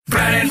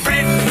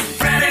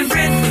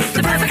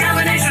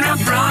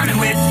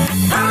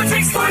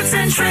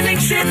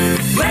shit.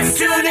 Let's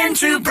tune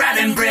into Brad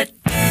and Britt.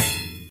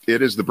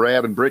 It is the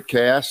Brad and Britt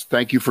cast.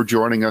 Thank you for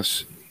joining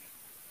us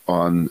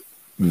on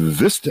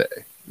this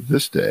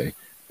day.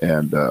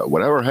 And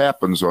whatever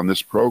happens on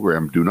this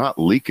program, do not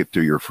leak it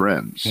to your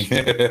friends. Leak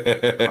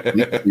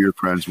it to your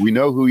friends. We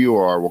know who you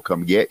are. We'll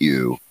come get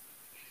you.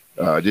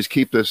 Just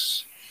keep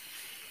this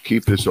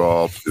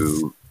all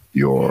to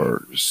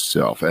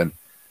yourself. And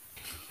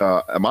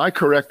am I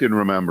correct in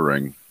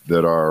remembering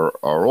that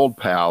our old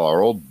pal,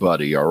 our old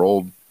buddy, our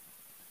old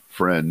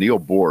friend Neil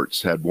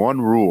Bortz had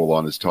one rule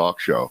on his talk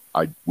show?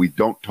 We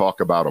don't talk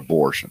about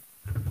abortion.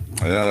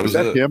 Yeah, was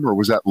that him or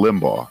was that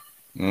Limbaugh?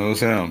 No, it was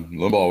him.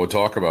 Limbaugh would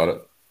talk about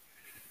it.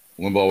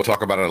 Limbaugh would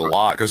talk about it a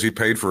lot because he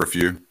paid for a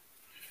few.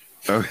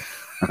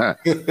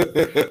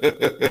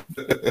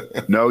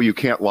 No, you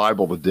can't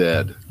libel the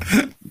dead.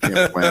 You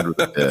can't slander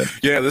the dead.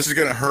 Yeah, this is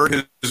going to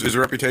hurt his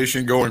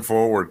reputation going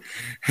forward.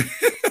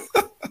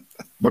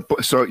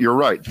 But so you're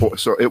right.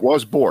 So it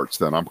was Bortz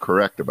then. I'm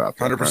correct about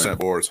that. 100% right?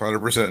 Bortz,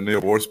 100%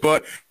 Neil Bortz.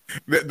 But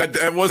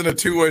that wasn't a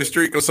two-way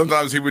street because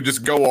sometimes he would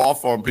just go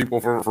off on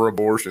people for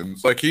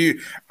abortions. Like I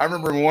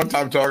remember him one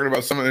time talking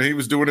about something and he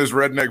was doing his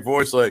redneck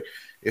voice like,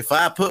 if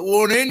I put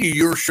one in you,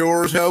 you're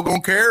sure as hell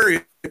going to carry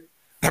it.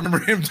 I remember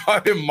him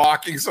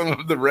mocking some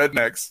of the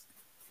rednecks.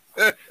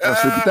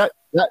 So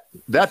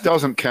that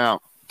doesn't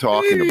count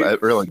talking about it.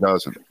 It really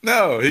doesn't.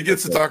 No, he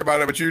gets to talk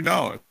about it, but you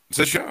don't. It's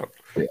a show.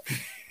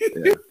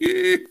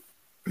 Yeah.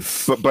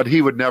 But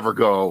he would never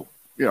go,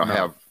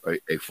 have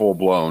a full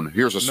blown.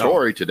 Here's a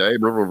story today.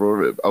 Blah, blah,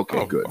 blah.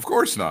 Okay, good. Of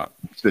course not.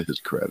 To his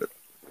credit.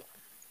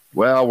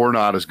 Well, we're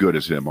not as good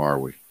as him, are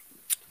we?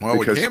 Well,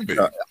 because, we can be.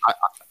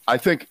 I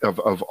think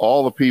of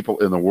all the people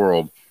in the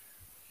world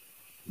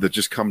that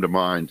just come to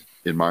mind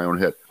in my own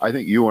head, I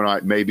think you and I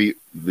may be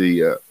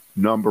the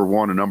number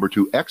one and number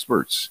two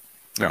experts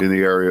in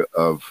the area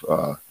of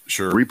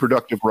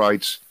reproductive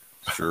rights,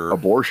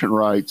 abortion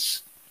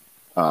rights,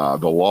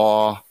 the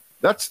law.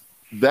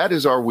 That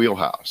is our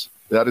wheelhouse.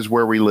 That is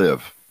where we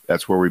live.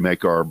 That's where we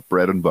make our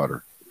bread and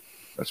butter.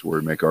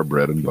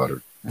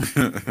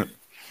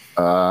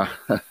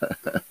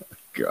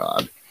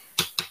 God.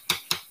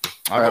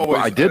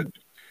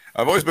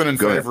 I've always been in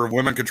favor of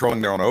women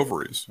controlling their own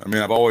ovaries. I mean,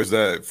 I've always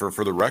for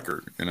the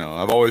record,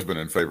 I've always been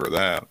in favor of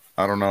that.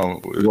 I don't know.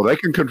 Well,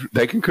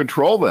 they can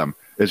control them.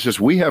 It's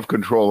just we have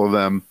control of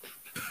them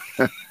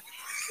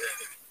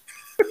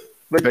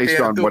based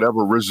on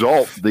whatever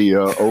result the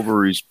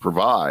ovaries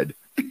provide.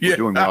 We're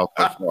doing well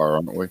so far,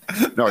 aren't we?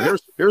 No,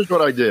 here's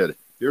what I did.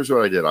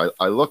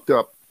 I looked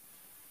up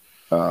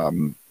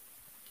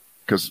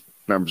because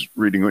I was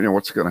reading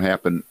what's going to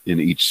happen in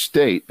each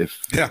state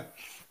if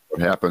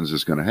what happens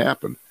is going to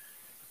happen.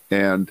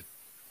 And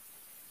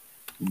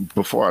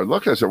before I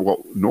looked, I said,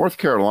 well, North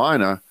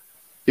Carolina,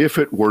 if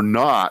it were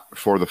not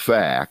for the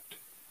fact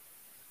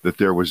that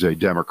there was a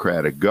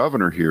Democratic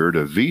governor here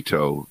to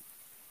veto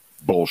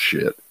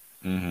bullshit,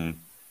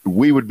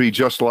 we would be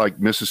just like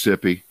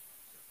Mississippi.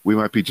 We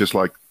might be just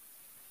like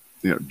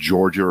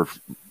Georgia or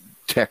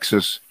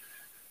Texas,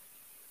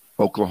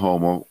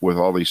 Oklahoma, with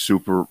all these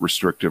super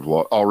restrictive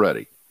laws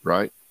already,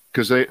 right?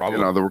 Because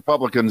the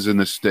Republicans in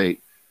this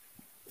state,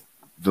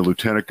 the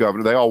lieutenant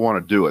governor, they all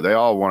want to do it. They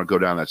all want to go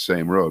down that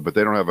same road, but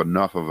they don't have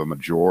enough of a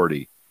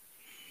majority,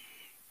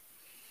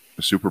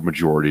 a super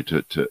majority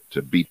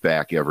to beat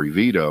back every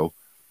veto.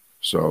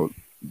 So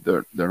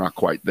they're not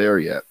quite there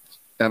yet.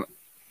 And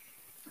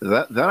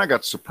then I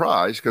got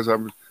surprised because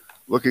I'm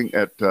looking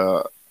at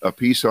a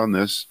piece on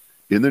this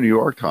in the New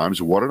York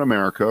Times, what an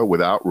America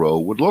without Roe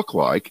would look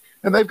like.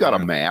 And they've got a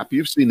map.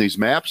 You've seen these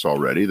maps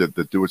already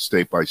that do it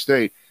state by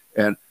state.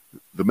 And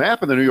the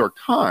map in the New York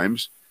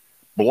Times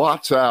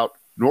blots out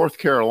North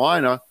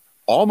Carolina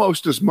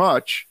almost as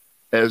much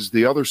as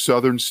the other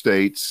southern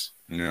states,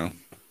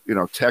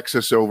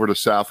 Texas over to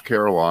South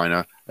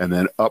Carolina, and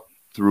then up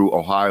through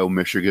Ohio,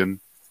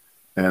 Michigan,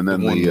 and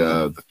then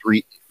the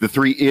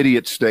three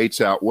idiot states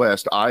out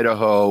west,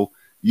 Idaho,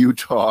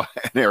 Utah,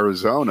 and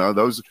Arizona.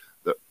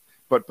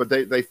 But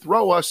they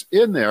throw us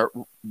in there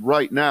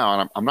right now,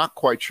 and I'm not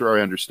quite sure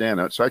I understand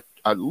that. So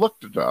I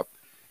looked it up,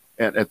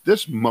 and at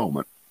this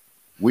moment,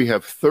 we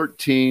have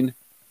 13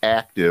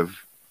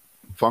 active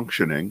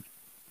functioning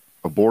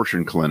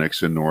abortion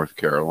clinics in North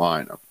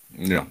Carolina,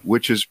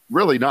 which is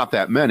really not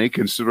that many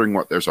considering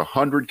there's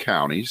 100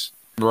 counties,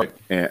 right?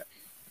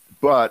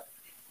 But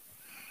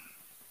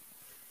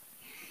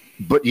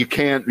you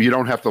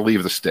don't have to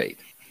leave the state,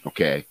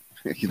 okay?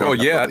 You don't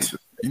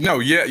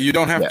you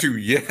don't have to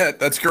yet.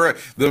 That's correct.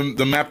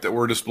 The map that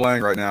we're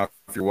displaying right now,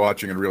 if you're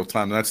watching in real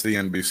time, that's the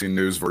NBC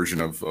News version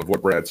of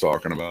what Brad's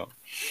talking about.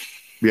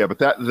 Yeah, but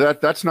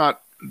that's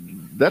not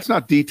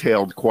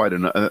detailed quite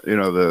enough.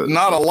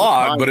 Not a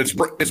lot, but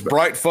it's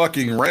bright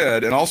fucking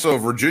red, and also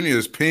Virginia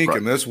is pink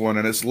in this one,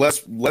 and it's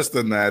less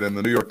than that in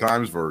the New York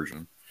Times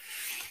version.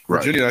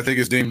 Virginia, I think,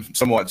 is deemed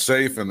somewhat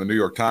safe in the New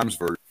York Times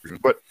version.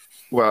 But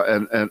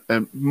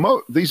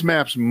these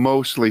maps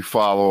mostly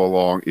follow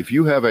along. If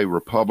you have a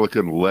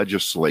Republican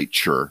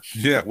legislature,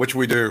 which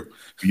we do,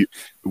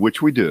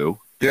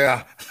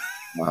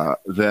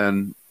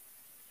 then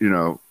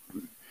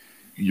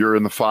you're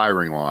in the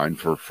firing line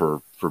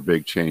for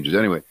big changes.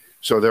 Anyway,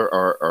 so there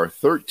are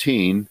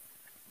 13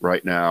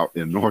 right now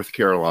in North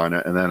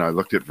Carolina, and then I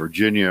looked at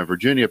Virginia.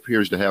 Virginia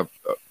appears to have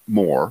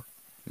more.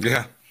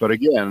 Yeah. But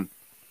again,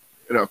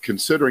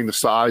 considering the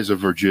size of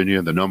Virginia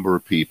and the number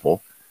of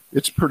people,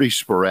 it's pretty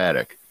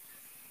sporadic.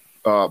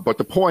 But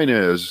the point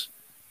is,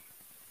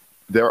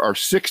 there are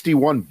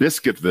 61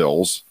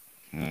 Biscuitvilles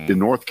in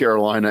North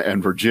Carolina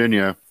and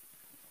Virginia,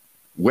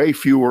 way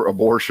fewer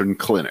abortion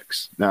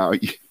clinics. Now,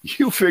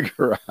 you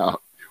figure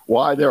out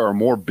why there are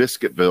more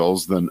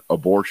Biscuitvilles than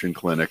abortion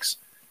clinics,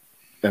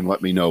 and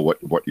let me know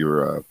what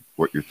your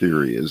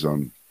theory is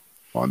on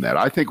that.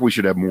 I think we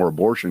should have more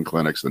abortion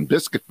clinics than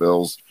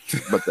Biscuitvilles,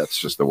 but that's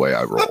just the way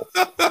I roll.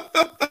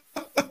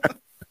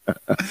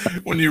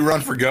 When you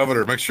run for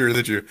governor, make sure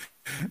that you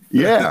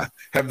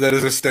have that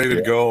as a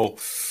stated goal.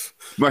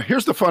 But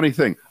here's the funny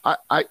thing.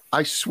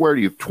 I swear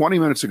to you, 20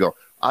 minutes ago,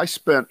 I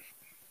spent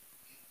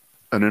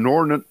an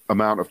inordinate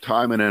amount of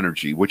time and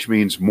energy, which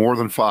means more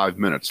than 5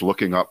 minutes,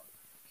 looking up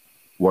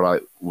what I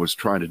was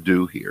trying to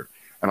do here.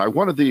 And I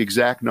wanted the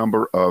exact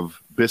number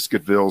of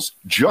Biscuitvilles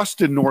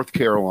just in North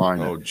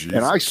Carolina. Oh, geez.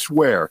 And I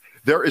swear,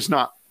 there is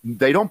not,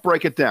 they don't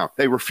break it down.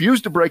 They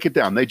refuse to break it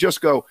down. They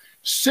just go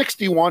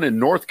 61 in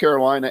North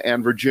Carolina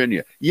and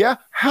Virginia. Yeah,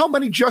 how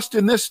many just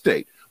in this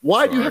state?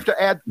 Why do you have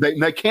to add?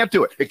 They can't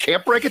do it. It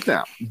can't break it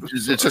down.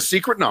 It's a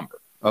secret number.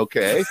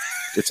 Okay,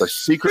 it's a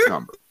secret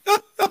number.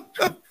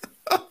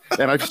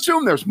 And I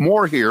assume there's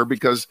more here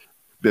because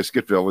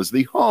Biscuitville is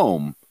the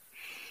home.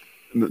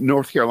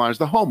 North Carolina is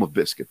the home of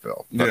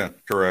Biscuitville. But, yeah,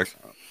 correct.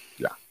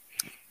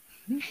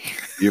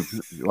 You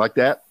like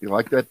that? You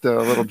like that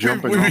little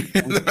jumping?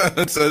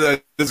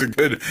 That is a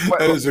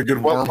good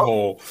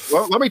wormhole.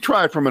 Well, let me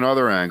try it from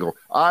another angle.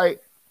 I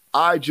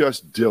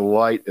just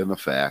delight in the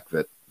fact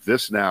that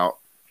this now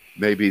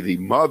may be the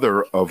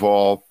mother of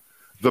all.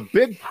 The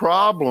big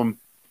problem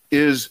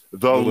is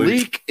the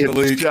leak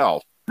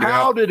itself.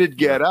 How did it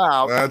get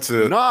out? That's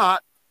it.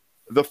 Not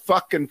the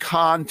fucking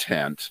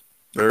content.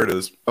 There it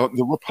is.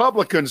 The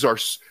Republicans are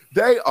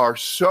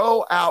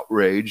so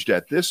outraged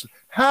at this.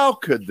 How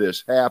could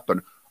this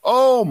happen?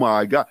 Oh,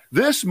 my God.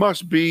 This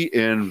must be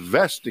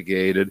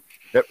investigated.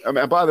 I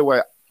mean, by the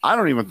way, I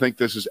don't even think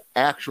this is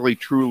actually,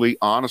 truly,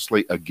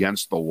 honestly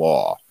against the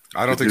law.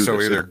 I don't think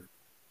so either.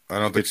 I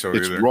don't think so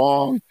either. It's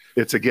wrong.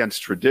 It's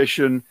against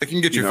tradition. It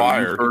can get you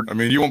fired. I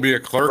mean, you won't be a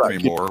clerk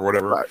anymore or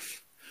whatever.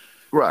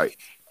 Right.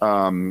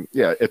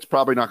 Yeah, it's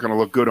probably not going to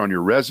look good on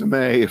your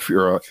resume if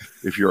you're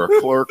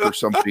a clerk or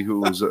somebody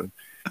who is a.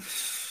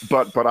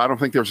 But I don't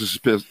think there's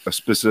a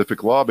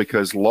specific law,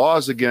 because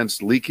laws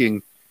against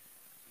leaking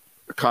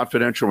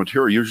confidential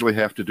material usually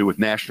have to do with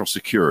national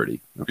security.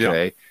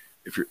 Okay,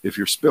 if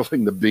you're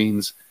spilling the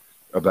beans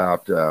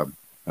about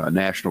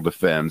national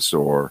defense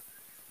or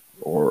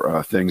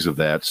things of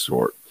that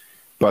sort.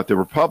 But the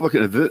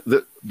Republican,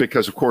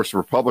 because of course the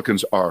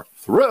Republicans are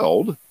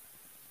thrilled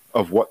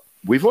of what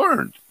we've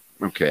learned.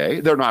 Okay,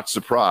 they're not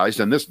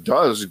surprised, and this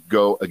does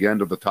go again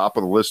to the top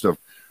of the list of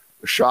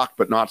shocked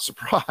but not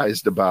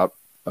surprised about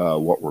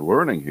what we're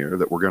learning here,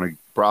 that we're going to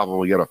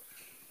probably get a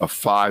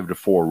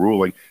 5-4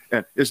 ruling.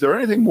 And is there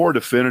anything more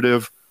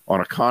definitive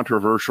on a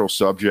controversial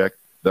subject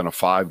than a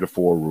 5-4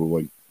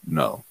 ruling?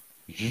 No.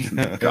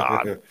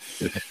 God,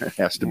 it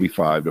has to be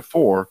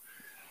 5-4.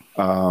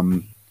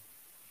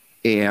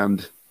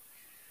 And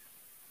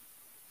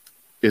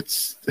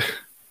it's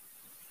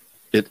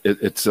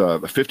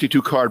a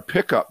 52 card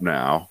pickup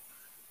now.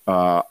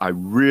 I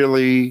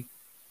really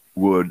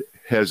would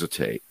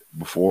hesitate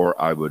before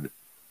I would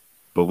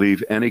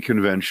believe any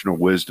conventional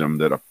wisdom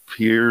that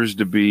appears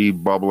to be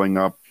bubbling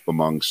up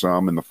among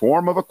some in the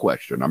form of a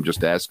question. I'm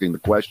just asking the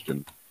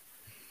question.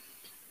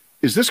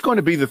 Is this going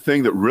to be the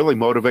thing that really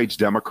motivates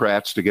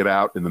Democrats to get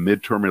out in the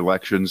midterm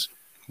elections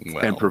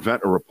and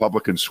prevent a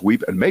Republican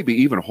sweep and maybe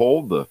even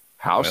hold the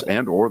House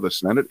and or the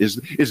Senate? Is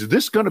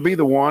this going to be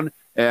the one?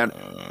 And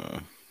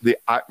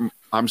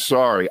I'm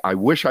sorry. I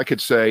wish I could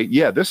say,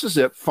 yeah, this is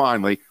it.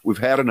 Finally, we've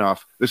had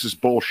enough. This is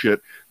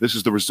bullshit. This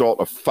is the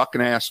result of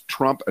fucking ass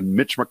Trump and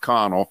Mitch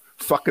McConnell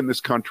fucking this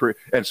country.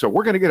 And so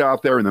we're going to get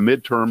out there in the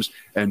midterms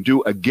and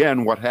do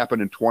again what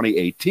happened in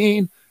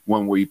 2018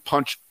 when we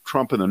punched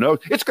Trump in the nose.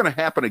 It's going to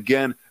happen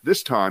again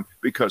this time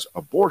because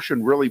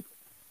abortion really,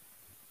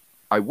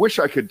 I wish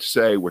I could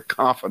say with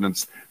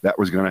confidence that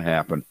was going to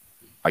happen.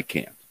 I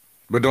can't.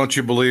 But don't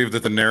you believe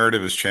that the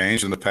narrative has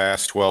changed in the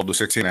past 12 to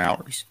 16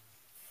 hours?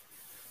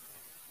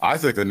 I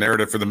think the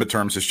narrative for the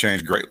midterms has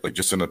changed greatly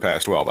just in the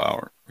past 12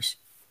 hours.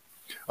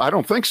 I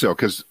don't think so,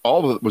 because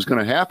all that was going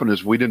to happen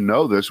is we didn't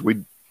know this.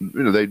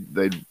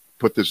 They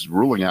put this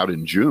ruling out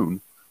in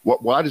June.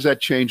 Why does that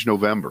change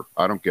November?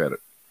 I don't get it.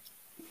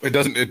 It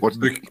doesn't.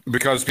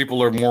 Because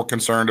people are more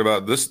concerned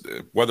about this,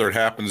 whether it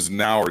happens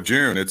now or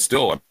June. It's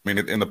still. I mean,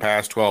 in the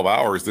past 12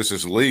 hours, this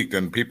is leaked,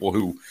 and people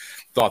who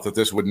thought that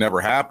this would never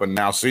happen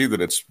now see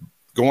that it's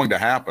going to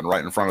happen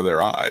right in front of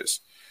their eyes.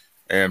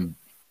 And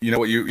you know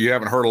what? You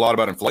haven't heard a lot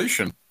about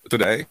inflation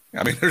today.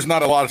 I mean, there's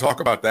not a lot of talk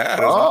about that.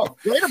 Oh,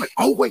 wait a minute.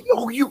 Oh, wait.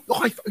 Oh,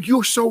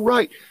 you're so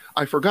right.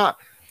 I forgot.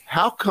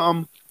 How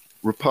come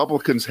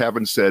Republicans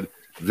haven't said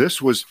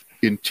this was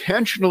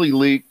intentionally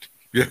leaked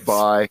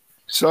by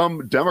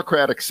some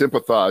Democratic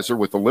sympathizer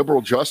with the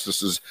liberal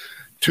justices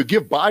to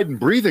give Biden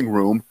breathing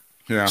room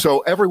so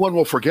everyone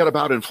will forget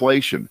about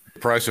inflation. The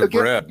price of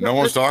bread. No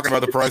one's talking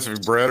about the price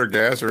of bread or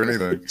gas or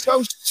anything. It's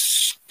so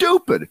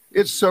stupid.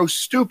 It's so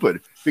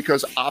stupid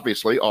because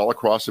obviously all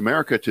across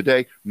America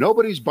today,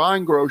 nobody's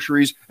buying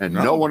groceries and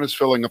no one is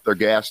filling up their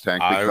gas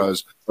tank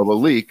because of a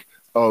leak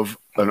of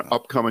an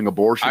upcoming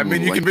abortion. I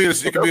mean, you can be as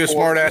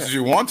smart ass as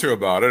you want to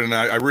about it, and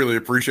I really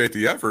appreciate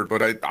the effort,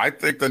 but I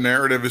think the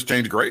narrative has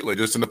changed greatly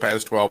just in the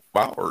past 12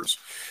 hours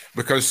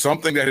because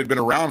something that had been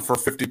around for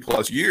 50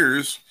 plus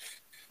years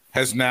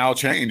has now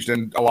changed,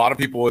 and a lot of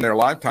people in their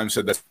lifetime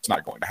said that's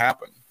not going to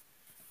happen.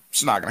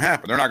 It's not going to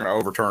happen. They're not going to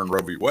overturn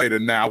Roe v. Wade,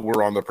 and now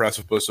we're on the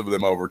precipice of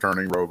them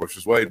overturning Roe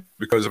versus Wade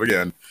because of,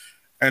 again,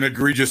 an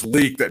egregious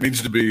leak that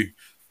needs to be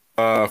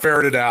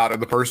ferreted out,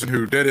 and the person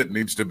who did it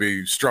needs to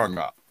be strung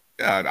up.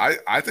 Yeah,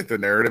 I think the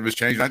narrative has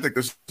changed. I think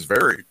this is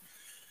very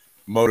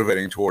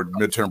motivating toward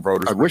midterm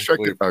voters. I wish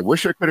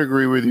I could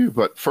agree with you,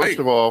 but first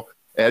of all,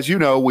 as you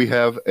know, we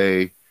have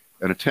an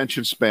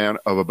attention span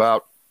of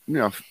about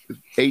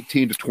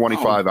 18 to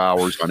 25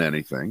 hours on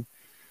anything,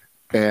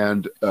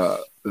 and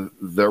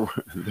there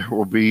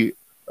will be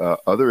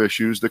other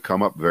issues that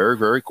come up very,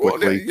 very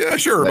quickly. Well, yeah,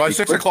 sure. By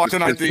 6 o'clock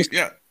tonight,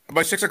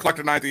 by 6 o'clock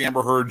tonight, the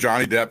Amber Heard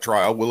Johnny Depp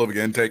trial will have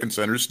again taken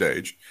center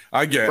stage.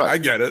 I get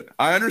it.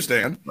 I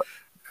understand.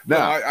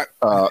 Now,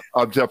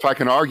 if I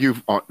can argue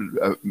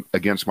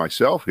against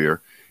myself here,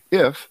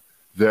 if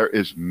there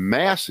is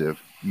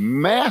massive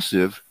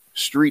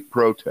street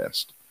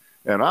protest,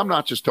 and I'm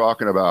not just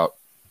talking about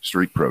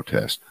street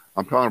protest,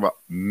 I'm talking about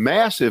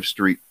massive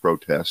street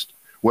protest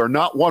where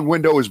not one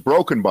window is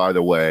broken, by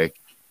the way.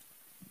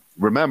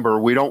 Remember,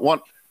 we don't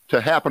want to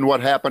happen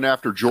what happened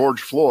after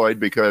George Floyd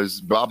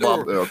because blah,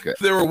 blah, blah. Okay.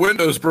 There were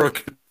windows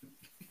broken.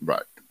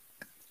 Right.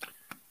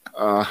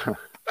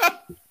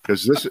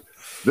 Because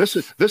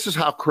this is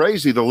how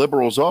crazy the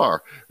liberals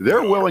are.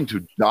 They're willing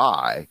to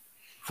die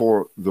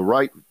for the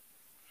right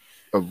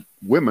of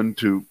women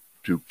to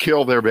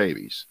kill their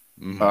babies.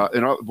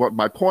 Mm-hmm. What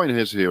my point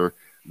is here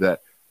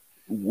that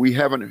we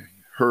haven't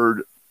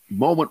heard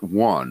moment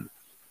one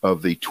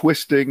of the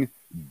twisting,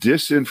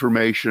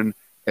 disinformation,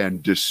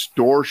 and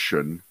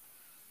distortion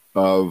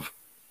of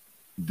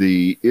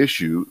the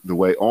issue the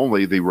way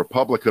only the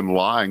Republican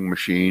lying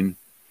machine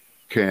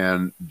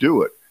can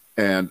do it.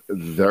 And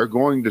they're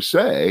going to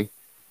say,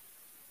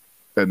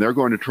 and they're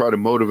going to try to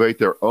motivate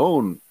their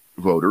own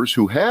voters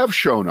who have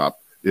shown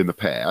up in the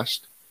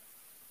past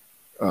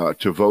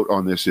to vote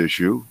on this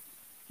issue,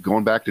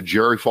 going back to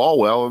Jerry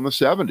Falwell in the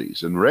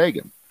 70s and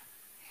Reagan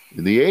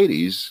in the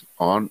 80s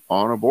on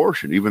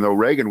abortion, even though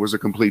Reagan was a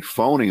complete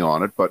phony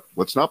on it. But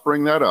let's not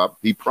bring that up.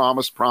 He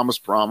promised,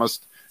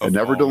 and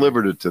never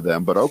delivered it to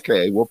them. But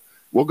okay, we'll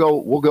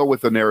go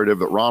with the narrative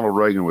that Ronald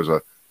Reagan was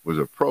a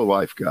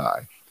pro-life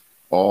guy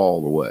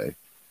all the way.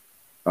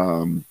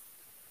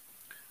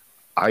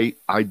 I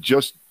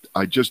just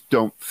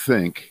don't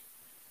think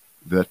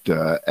that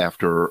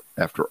after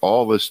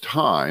all this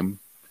time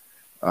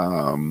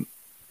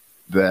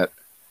that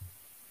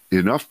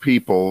enough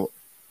people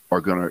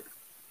are going to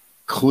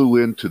clue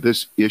into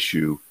this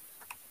issue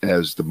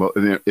as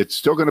it's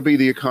still going to be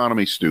the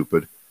economy,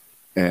 stupid.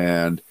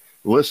 And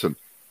listen,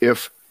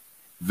 if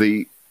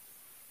the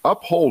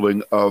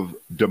upholding of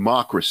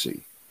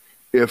democracy,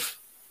 if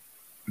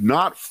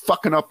not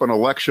fucking up an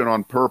election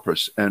on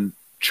purpose and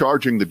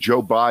charging that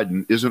Joe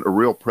Biden isn't a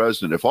real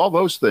president, if all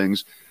those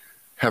things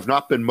have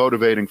not been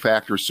motivating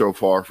factors so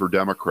far for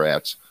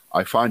Democrats,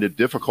 I find it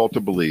difficult to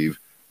believe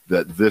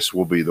that this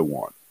will be the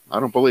one. I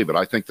don't believe it.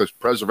 I think the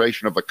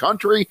preservation of the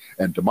country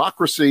and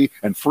democracy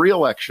and free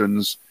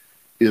elections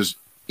is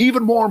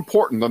even more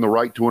important than the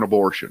right to an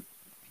abortion.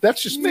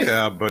 That's just me.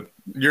 Yeah, but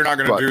you're not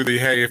going to do the,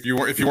 hey, if you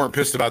weren't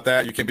pissed about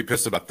that, you can't be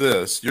pissed about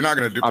this. You're not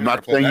going to do. I'm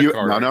not saying you.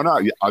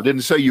 No. I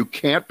didn't say you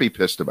can't be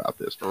pissed about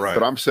this. Right.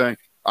 But I'm saying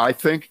I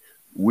think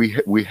we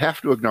have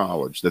to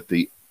acknowledge that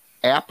the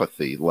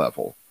apathy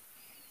level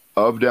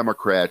of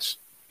Democrats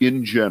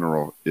in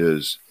general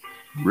is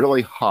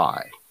really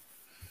high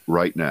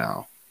right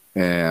now,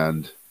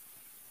 and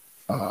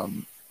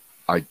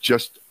I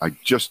just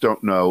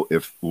don't know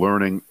if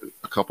learning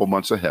a couple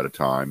months ahead of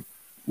time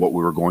what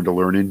we were going to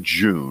learn in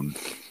June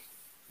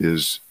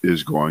is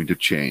going to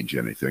change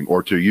anything,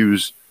 or to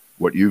use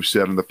what you've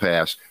said in the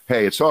past.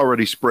 Hey, it's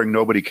already spring.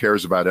 Nobody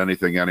cares about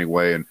anything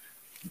anyway, and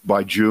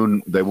by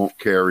June they won't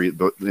care.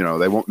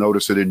 They won't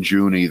notice it in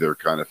June either,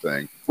 kind of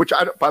thing. Which,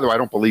 by the way, I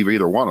don't believe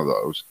either one of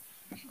those.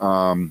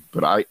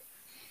 But I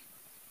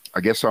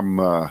guess I'm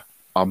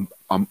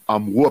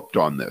whooped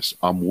on this.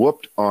 I'm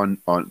whooped on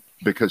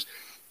because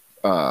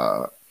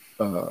the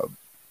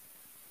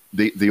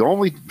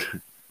only.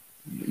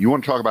 You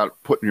want to talk about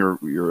putting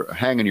your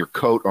hanging your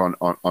coat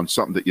on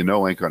something that you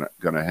know ain't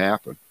gonna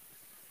happen.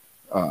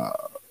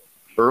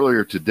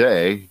 Earlier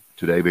today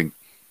being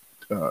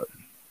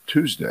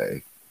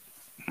Tuesday,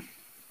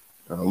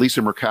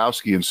 Lisa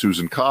Murkowski and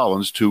Susan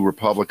Collins, two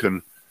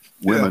Republican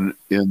women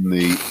in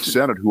the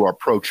Senate who are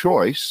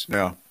pro-choice.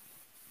 Yeah.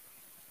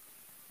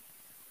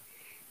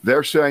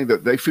 They're saying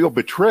that they feel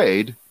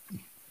betrayed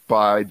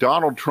by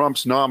Donald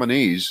Trump's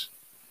nominees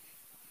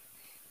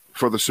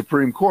for the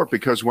Supreme Court,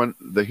 because when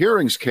the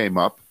hearings came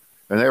up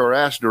and they were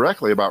asked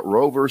directly about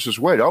Roe versus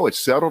Wade, oh, it's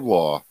settled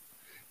law.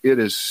 It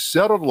is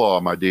settled law,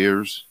 my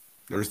dears.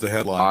 There's the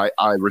headline.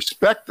 I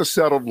respect the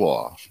settled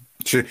law.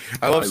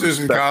 I love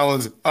Susan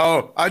Collins.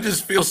 Oh, I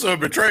just feel so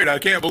betrayed. I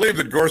can't believe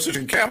that Gorsuch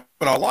and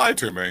Kavanaugh lied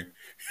to me.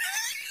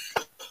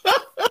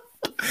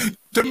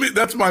 To me,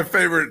 that's my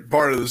favorite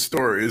part of the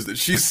story, is that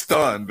she's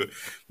stunned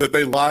that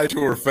they lied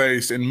to her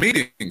face in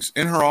meetings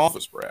in her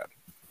office, Brad.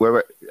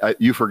 Wait,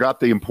 you forgot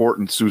the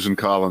important Susan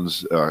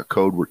Collins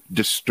code word,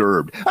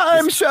 disturbed.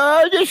 I'm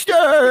so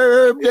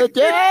disturbed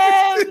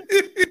again.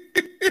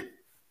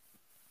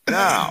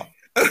 Now,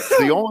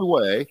 the only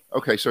way,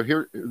 okay,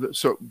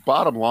 so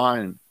bottom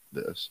line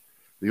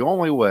the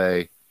only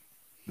way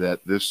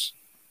that this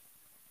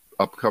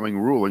upcoming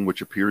ruling,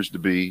 which appears to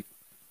be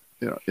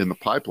in the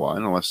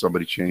pipeline, unless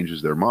somebody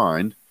changes their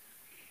mind,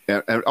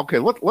 and okay,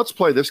 let's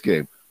play this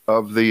game.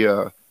 Of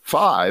the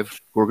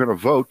 5 who are going to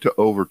vote to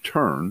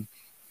overturn,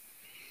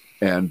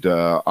 and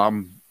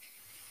I'm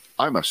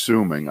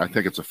assuming, I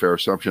think it's a fair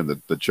assumption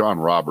that John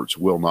Roberts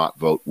will not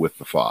vote with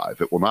the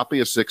 5. It will not be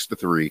a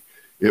 6-3.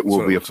 It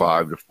will be a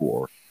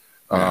 5-4.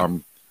 Yeah.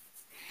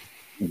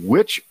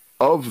 Which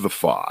of the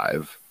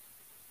 5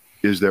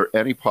 is there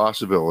any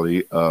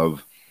possibility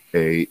of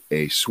a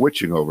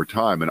switching over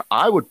time? And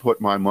I would put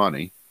my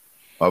money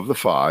of the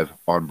 5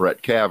 on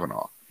Brett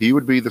Kavanaugh. He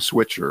would be the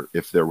switcher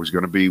if there was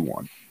going to be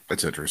one.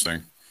 That's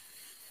interesting.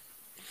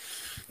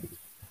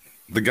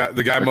 The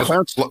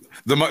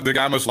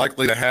guy most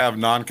likely to have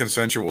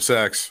non-consensual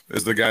sex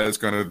is the guy that's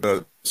going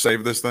to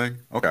save this thing.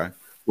 Okay.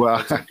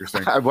 Well,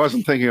 I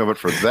wasn't thinking of it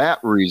for that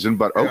reason,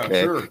 but okay.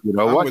 Yeah, sure. You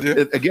know I'm what?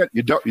 Again,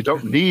 you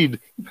don't need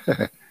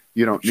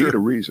need a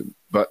reason.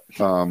 But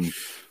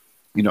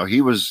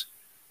he was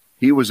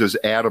as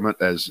adamant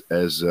as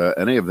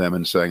any of them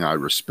in saying, I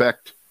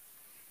respect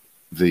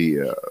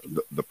the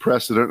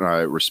precedent, and I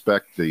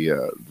respect the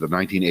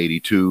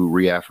 1982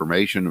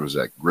 reaffirmation. It was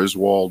at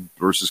Griswold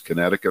versus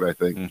Connecticut, I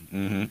think.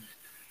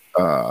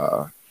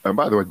 Mm-hmm. And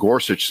by the way,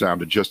 Gorsuch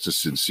sounded just as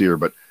sincere,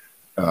 but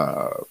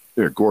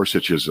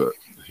Gorsuch is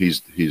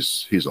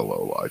he's a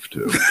lowlife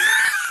too.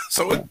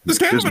 So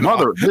his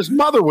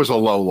mother was a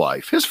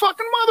lowlife. His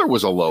fucking mother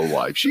was a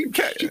lowlife. She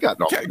got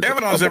no.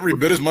 Kavanaugh's every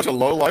bit as much a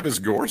lowlife as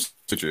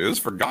Gorsuch is,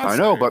 for God's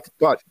sake. I know,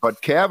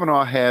 but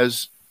Kavanaugh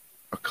has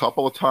a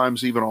couple of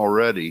times even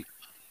already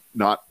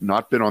not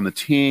been on the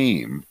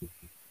team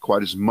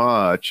quite as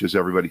much as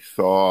everybody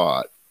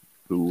thought,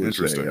 who was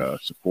a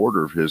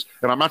supporter of his.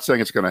 And I'm not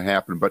saying it's going to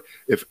happen, but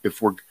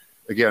if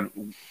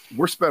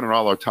we're spending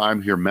all our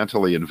time here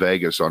mentally in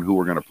Vegas on who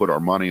we're going to put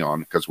our money on,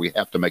 because we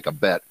have to make a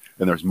bet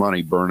and there's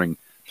money burning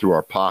through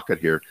our pocket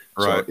here.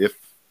 Right. So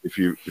if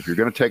you're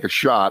going to take a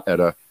shot at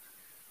a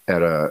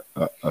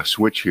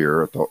switch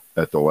here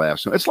at the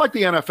last, it's like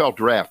the NFL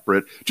draft,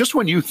 Britt. Just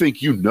when you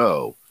think you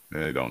know,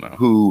 they don't know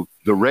who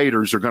the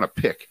Raiders are going to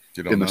pick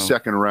in the know.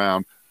 second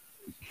round,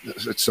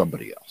 it's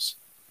somebody else.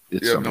 You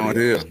have no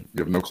idea. You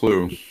have no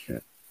clue. Yeah,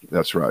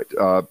 that's right.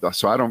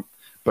 So I don't.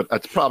 But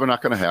that's probably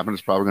not going to happen.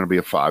 It's probably going to be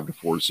a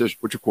 5-4 decision,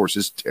 which of course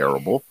is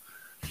terrible,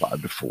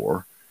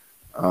 5-4.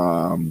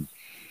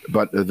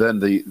 But then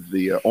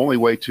the only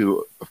way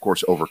to, of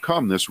course,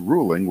 overcome this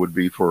ruling would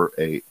be for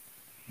a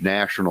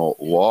national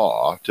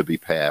law to be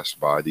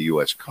passed by the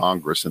U.S.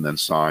 Congress and then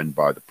signed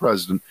by the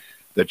president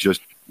that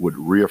just would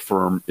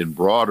reaffirm in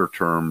broader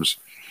terms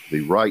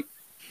the right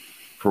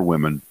for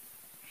women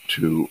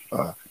to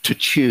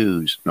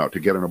choose, to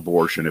get an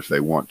abortion if they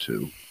want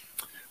to.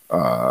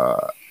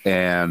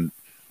 And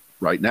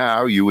right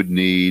now, you would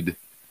need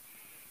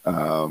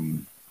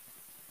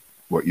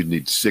you'd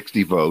need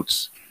 60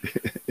 votes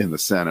in the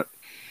Senate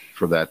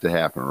for that to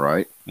happen,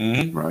 right?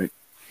 Mm-hmm. Right.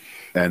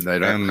 And they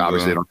don't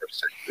obviously don't have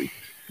 60.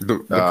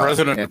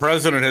 The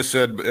president has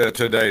said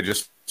today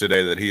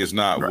that he is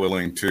not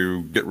willing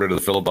to get rid of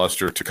the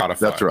filibuster to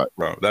codify. That's right.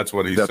 Bro, that's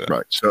what he said. That's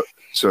right.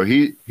 So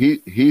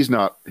he's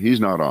not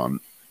on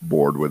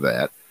board with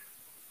that.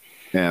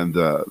 And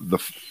the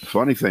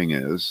funny thing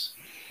is,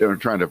 they're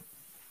trying to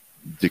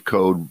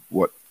decode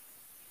what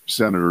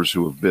senators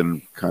who have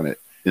been kind of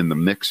in the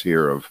mix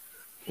here of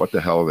what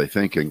the hell are they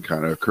thinking,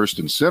 kind of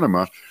Kyrsten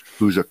Sinema,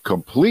 who's a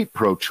complete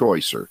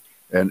pro-choicer.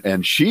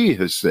 And she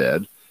has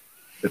said,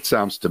 it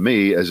sounds to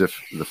me as if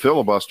the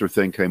filibuster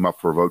thing came up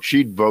for a vote,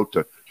 she'd vote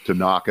to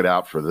knock it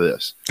out for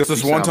this. Just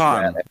this one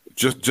time.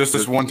 Just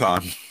this one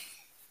time.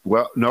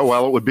 Well,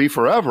 no, it would be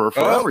forever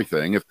for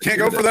everything. If can't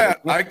go for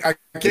that. I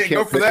can't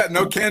go for that.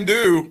 No can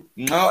do.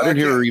 No, I didn't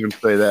hear her even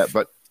say that.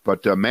 But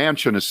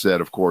Manchin has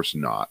said, of course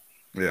not.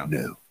 Yeah.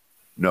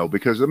 No,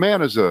 because the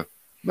man is an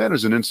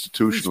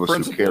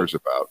institutionalist who cares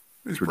about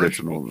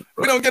traditional.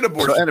 We don't get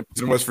abortion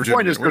in West Virginia. The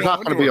point is, there's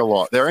not going to be a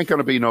law. There ain't going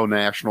to be no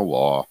national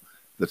law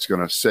that's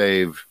going to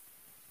save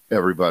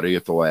everybody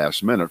at the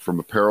last minute from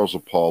the perils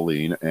of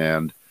Pauline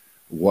and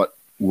what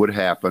would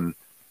happen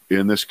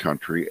in this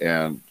country.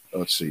 And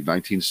let's see,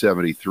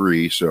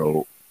 1973.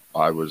 So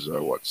I was,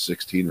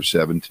 16 or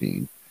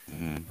 17.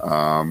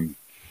 Mm-hmm.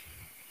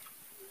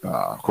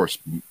 Of course,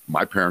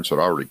 my parents had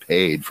already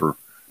paid for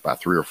about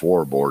 3 or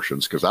 4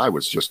 abortions because I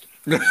was just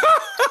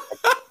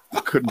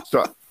couldn't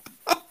stop.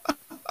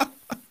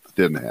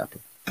 Didn't happen.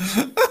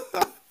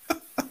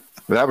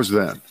 But that was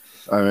then.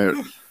 I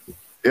mean,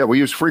 yeah, we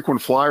used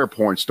frequent flyer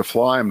points to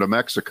fly them to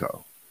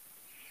Mexico.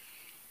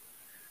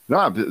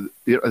 No,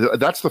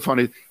 that's the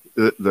funny.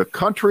 The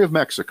country of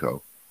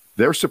Mexico,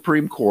 their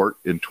Supreme Court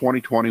in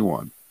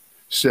 2021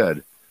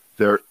 said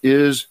there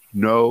is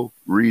no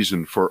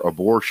reason for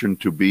abortion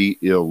to be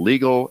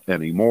illegal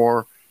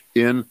anymore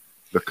in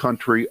the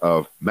country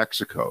of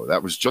Mexico.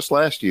 That was just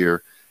last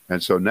year.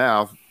 And so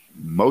now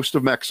most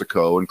of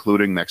Mexico,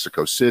 including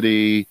Mexico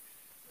City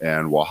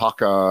and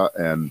Oaxaca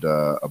and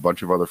a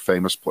bunch of other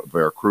famous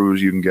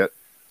Veracruz, you can get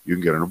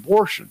an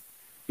abortion.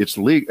 It's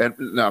legal. And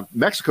now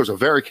Mexico's a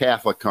very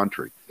Catholic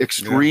country,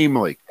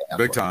 extremely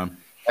Catholic. Big time.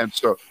 And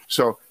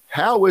so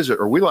how is it?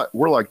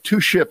 We're like 2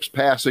 ships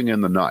passing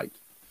in the night.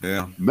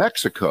 Yeah.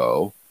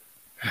 Mexico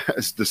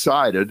has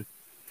decided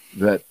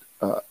that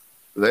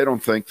they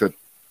don't think that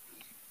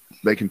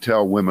they can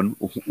tell women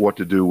what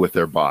to do with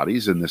their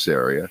bodies in this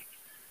area.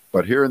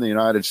 But here in the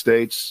United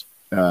States,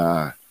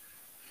 no.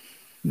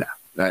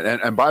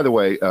 And by the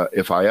way,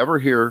 if I ever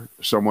hear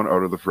someone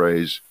utter the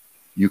phrase,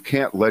 "You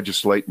can't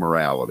legislate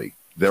morality,"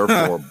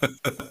 therefore,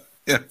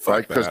 yeah,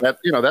 right? Because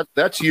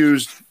that's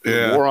used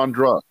in war on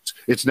drugs.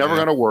 It's never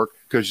going to work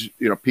because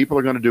people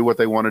are going to do what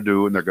they want to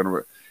do, and they're going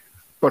to.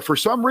 But for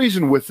some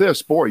reason, with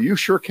this, boy, you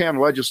sure can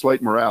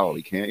legislate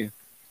morality, can't you?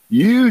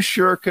 You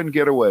sure can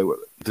get away with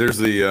it. There's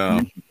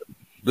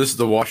this is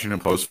the Washington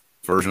Post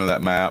version of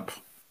that map.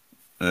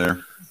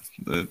 There,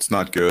 it's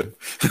not good.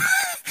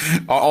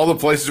 All the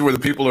places where the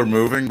people are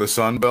moving, the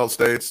Sun Belt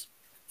states,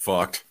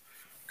 fucked,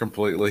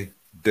 completely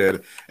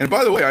dead. And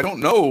by the way, I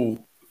don't know,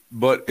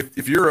 but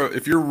if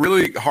you're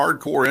really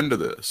hardcore into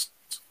this,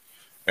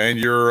 and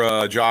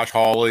you're Josh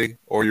Hawley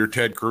or you're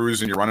Ted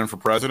Cruz and you're running for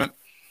president,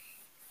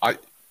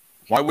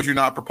 why would you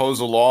not propose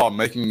a law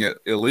making it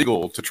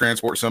illegal to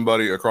transport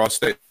somebody across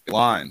state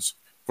lines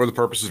for the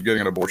purpose of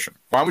getting an abortion?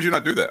 Why would you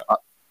not do that?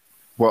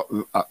 Well,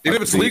 even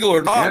if it's legal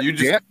or not,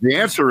 the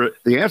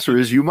answer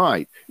is you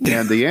might,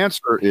 and the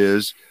answer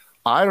is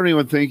I don't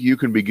even think you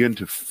can begin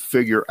to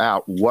figure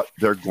out what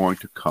they're going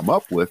to come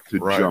up with to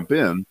jump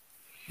in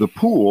the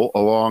pool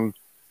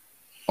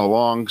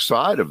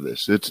alongside of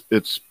this. It's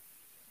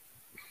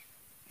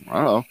I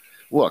don't know.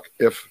 Look,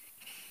 if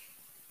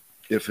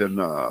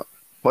in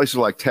places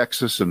like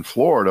Texas and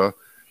Florida,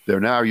 they're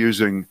now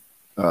using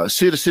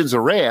citizens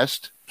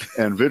arrest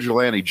and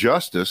vigilante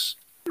justice,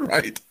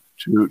 right,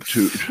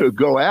 to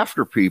go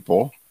after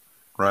people,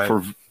 right,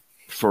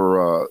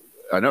 for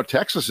I know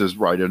Texas is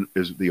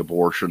is the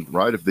abortion,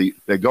 right? If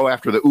they go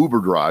after the Uber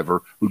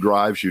driver who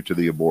drives you to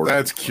the abortion.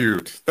 That's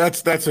cute.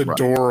 That's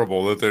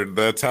adorable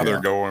that's how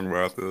they're going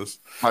about this.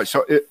 All right,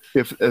 so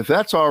if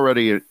that's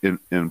already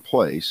in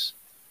place,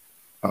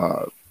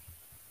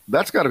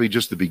 that's got to be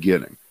just the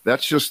beginning.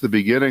 That's just the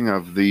beginning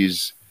of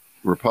these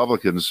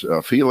Republicans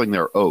feeling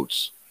their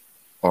oats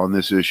on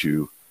this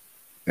issue.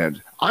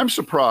 And I'm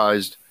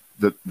surprised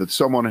that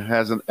someone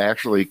hasn't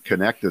actually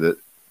connected it.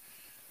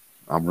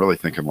 I'm really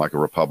thinking like a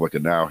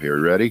Republican now here.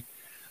 Ready?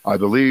 I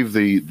believe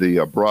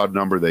the broad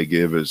number they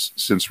give is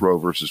since Roe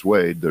versus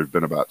Wade, there's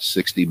been about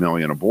 60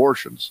 million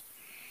abortions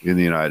in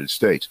the United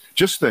States.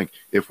 Just think,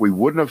 if we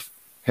wouldn't have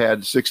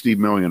had 60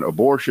 million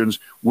abortions,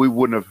 we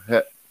wouldn't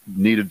have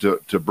needed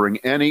to bring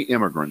any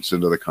immigrants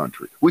into the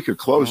country. We could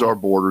close our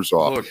borders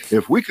off. Look,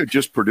 if we could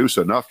just produce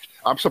enough.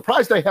 I'm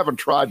surprised they haven't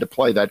tried to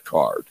play that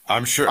card.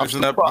 I'm sure.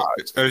 Isn't that,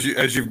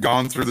 as you've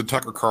gone through the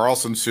Tucker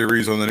Carlson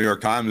series on the New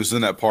York Times,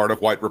 isn't that part of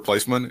white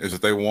replacement? Is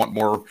that they want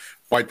more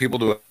white people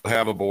to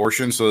have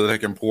abortion so that they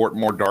can import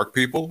more dark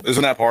people?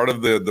 Isn't that part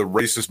of the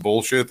racist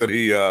bullshit that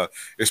he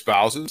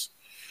espouses?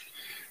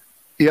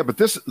 Yeah, but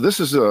this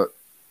is a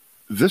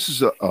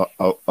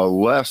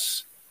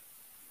less,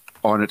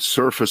 on its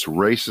surface,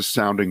 racist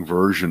sounding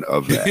version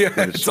of that. Yeah,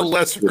 it's a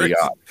less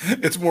racist.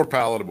 It's more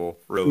palatable,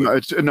 really.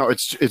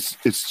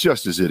 It's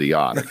just as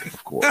idiotic,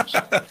 of course.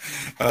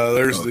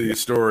 There's the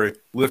story.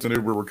 Lyft and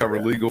Uber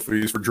recover legal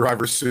fees for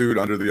drivers sued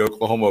under the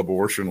Oklahoma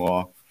abortion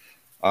law.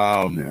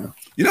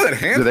 You know that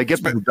do they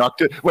get to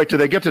deduct it? Wait, do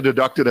they get to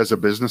deduct it as a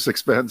business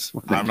expense?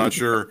 I'm not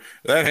sure.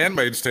 That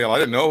Handmaid's Tale, I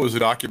didn't know it was a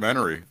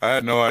documentary. I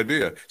had no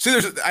idea. See,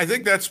 I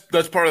think that's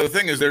part of the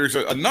thing is there's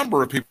a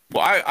number of people.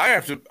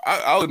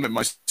 I'll admit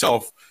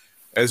myself,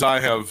 as I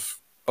have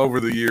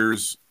over the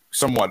years,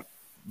 somewhat.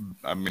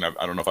 I mean, I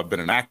don't know if I've been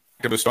an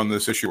activist on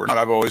this issue or not.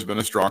 I've always been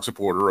a strong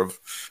supporter of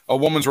a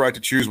woman's right to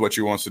choose what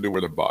she wants to do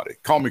with her body.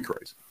 Call me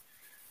crazy.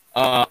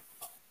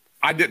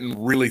 I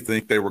didn't really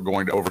think they were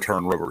going to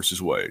overturn Roe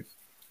versus Wade.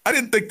 I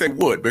didn't think they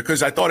would,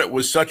 because I thought it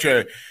was such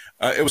an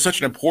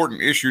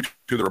important issue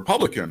to the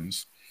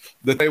Republicans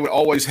that they would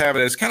always have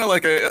it as kind of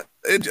like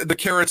the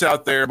carrot's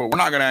out there, but we're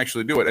not going to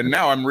actually do it. And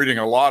now I'm reading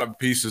a lot of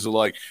pieces of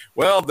like,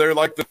 well, they're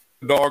like the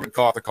dog that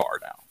caught the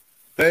car now.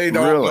 They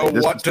don't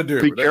know what to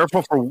do. Be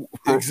careful for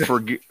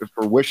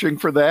wishing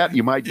for that.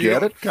 You might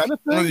get it, kind of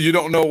thing. You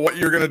don't know what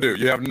you're going to do.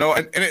 You have no,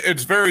 and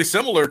it's very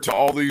similar to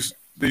all these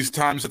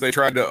times that they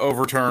tried to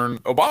overturn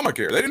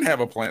Obamacare. They didn't have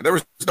a plan. There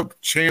was no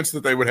chance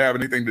that they would have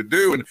anything to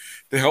do and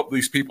to help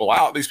these people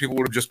out. These people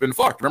would have just been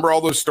fucked. Remember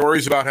all those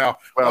stories about how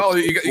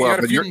you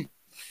got a few.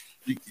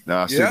 See,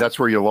 that's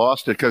where you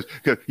lost it because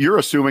you're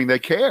assuming they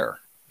care.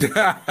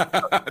 No,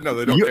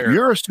 they don't care.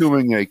 You're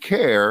assuming they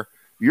care.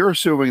 You're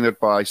assuming that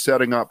by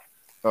setting up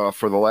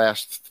for the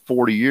last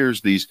 40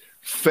 years these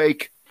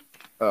fake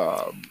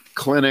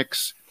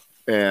clinics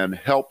and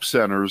help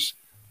centers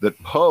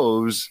that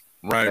pose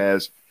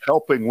as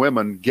helping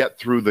women get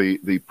through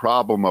the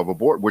problem of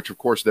abortion, which of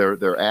course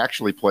they're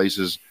actually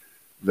places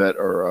that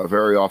are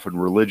very often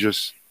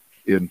religious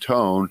in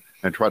tone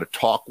and try to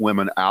talk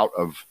women out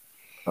of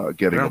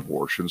getting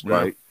abortions,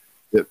 right?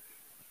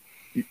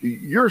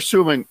 You're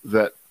assuming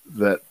that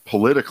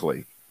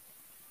politically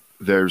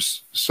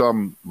there's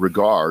some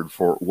regard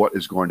for what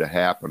is going to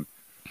happen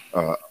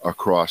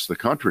across the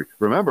country.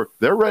 Remember,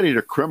 they're ready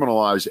to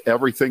criminalize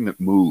everything that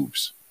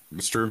moves.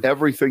 That's true.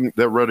 Everything.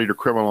 They're ready to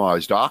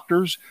criminalize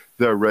doctors.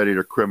 They're ready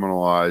to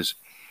criminalize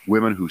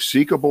women who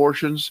seek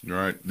abortions.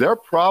 Right. They're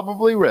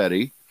probably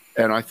ready,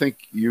 and I think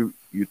you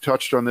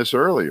touched on this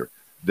earlier,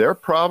 they're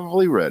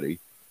probably ready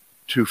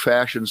to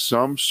fashion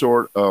some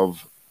sort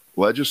of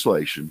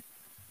legislation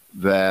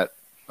that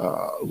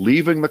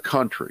leaving the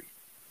country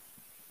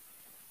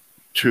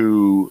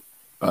to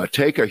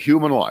take a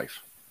human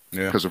life,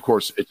 because of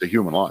course it's a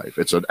human life.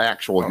 It's an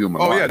actual human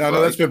life. Oh yeah,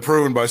 no, that's been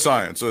proven by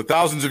science. So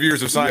thousands of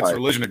years of science and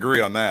religion agree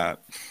on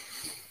that.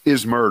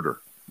 Is murder.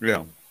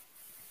 Yeah.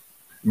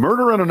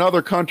 Murder in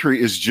another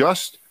country is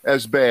just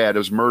as bad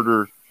as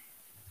murder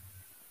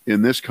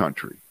in this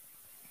country.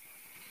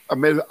 I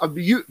mean,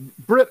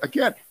 Britt,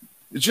 again,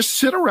 just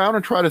sit around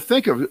and try to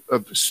think of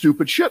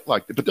stupid shit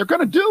like that. But they're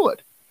going to do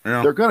it.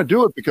 Yeah. They're going to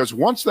do it because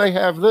once they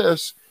have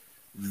this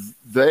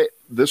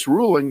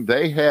ruling,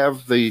 they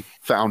have the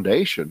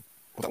foundation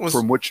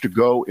from which to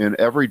go in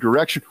every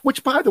direction,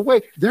 which, by the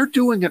way, they're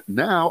doing it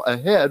now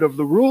ahead of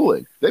the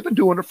ruling. They've been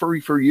doing it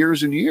for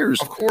years and years.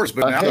 Of course,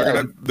 but now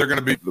they're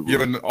going to be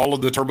given all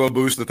of the turbo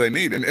boost that they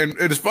need. And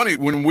it's funny,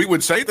 when we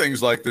would say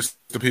things like this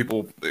to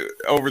people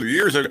over the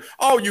years, they're,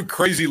 oh, you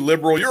crazy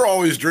liberal, you're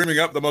always dreaming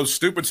up the most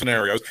stupid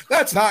scenarios.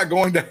 That's not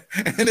going to,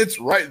 and it's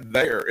right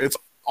there. It's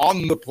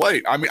on the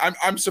plate. I mean,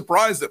 I'm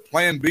surprised that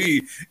Plan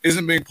B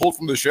isn't being pulled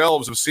from the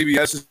shelves of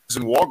CVS's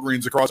and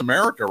Walgreens across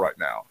America right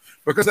now,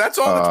 because that's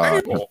on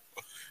the table.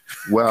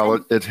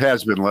 Well, it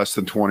has been less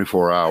than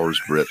 24 hours,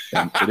 Britt,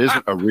 and it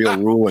isn't a real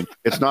ruling.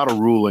 It's not a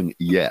ruling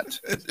yet.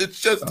 It's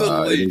just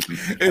a leak.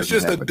 It's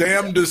just a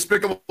damn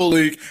despicable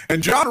leak.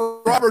 And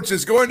John Roberts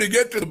is going to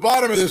get to the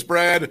bottom of this,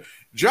 Brad.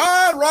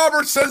 John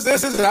Roberts says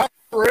this is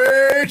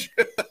outrage.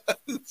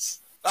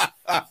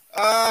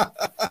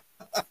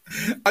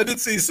 I did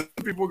see some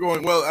people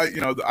going, well,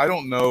 I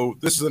don't know.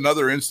 This is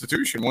another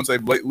institution. Once they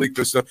leaked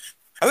this stuff,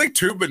 I think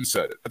Tubin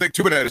said it. I think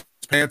Tubin had his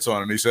pants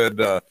on, and he said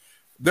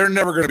they're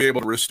never going to be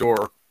able to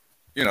restore,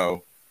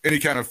 any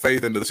kind of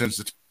faith into this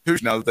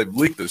institution now that they've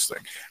leaked this thing.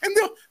 And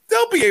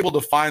they'll be able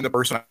to find the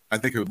person, I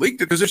think, who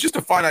leaked it, because there's just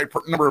a finite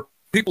number of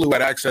people who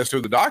had access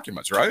to the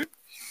documents, right?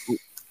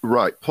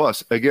 Right.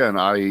 Plus, again,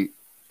 I'm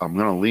going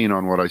to lean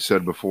on what I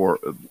said before.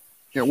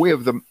 We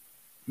have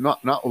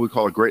not what we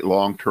call a great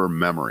long-term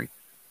memory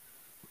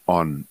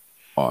on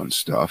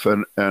stuff,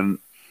 and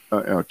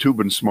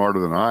Tubin's smarter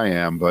than I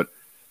am, but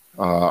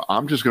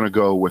I'm just going to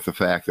go with the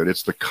fact that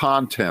it's the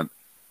content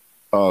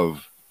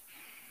of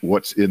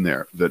what's in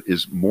there that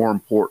is more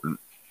important.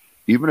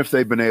 Even if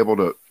they've been able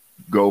to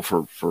go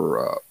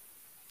for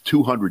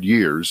 200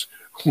 years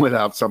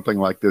without something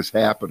like this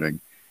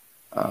happening,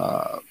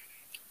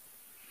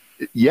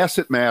 yes,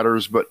 it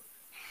matters, but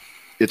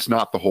it's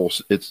not the whole.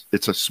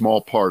 It's a small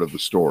part of the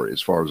story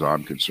as far as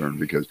I'm concerned,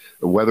 because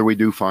whether we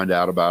do find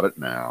out about it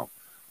now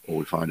or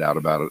we find out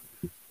about it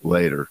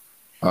later.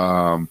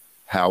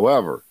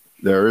 However,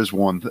 there is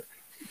one thing.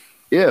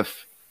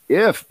 If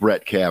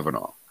Brett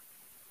Kavanaugh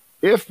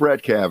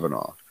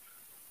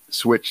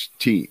switched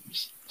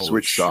teams,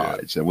 switched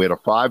sides, and we had a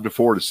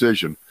 5-4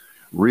 decision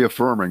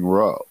reaffirming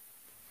Roe,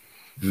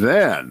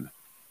 then,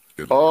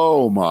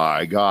 oh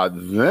my God,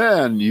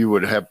 then you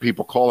would have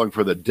people calling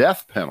for the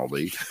death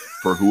penalty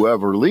for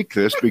whoever leaked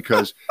this,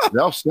 because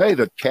they'll say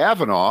that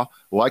Kavanaugh,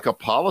 like a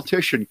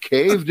politician,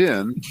 caved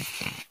in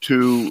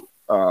to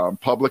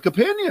public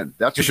opinion.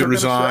 That's what he should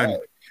resign.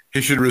 He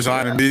should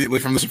resign immediately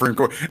from the Supreme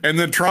Court. And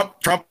then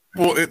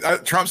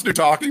Trump's new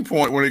talking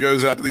point when he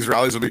goes out to these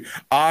rallies will be,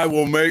 I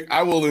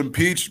will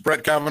impeach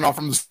Brett Kavanaugh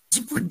from the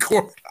Supreme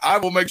Court. I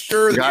will make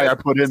sure. The guy I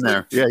put in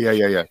there.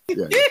 Yeah.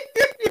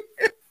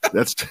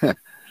 That's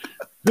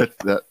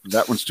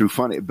that one's too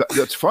funny.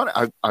 That's funny.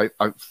 I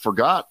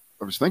forgot.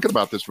 I was thinking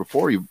about this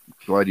before.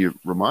 Glad you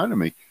reminded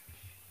me.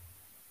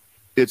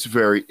 It's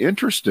very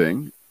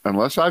interesting,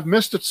 unless I've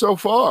missed it so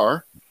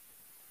far.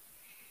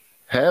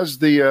 Has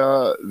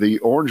the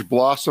Orange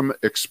Blossom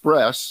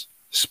Express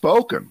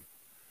spoken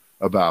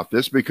about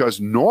this?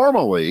 Because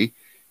normally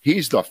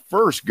he's the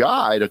first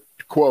guy to,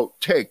 quote,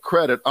 take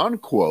credit,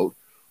 unquote,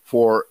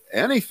 for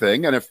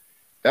anything. And if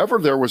ever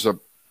there was a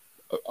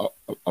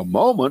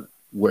moment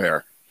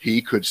where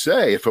he could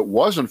say, if it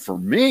wasn't for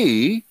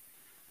me,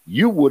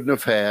 you wouldn't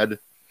have had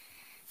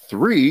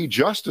 3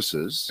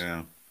 justices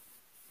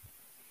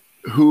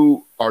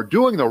who are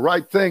doing the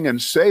right thing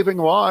and saving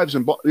lives.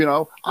 And,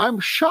 I'm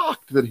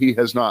shocked that he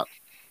has not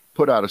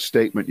put out a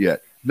statement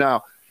yet.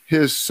 Now,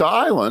 his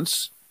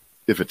silence,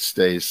 if it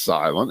stays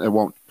silent, it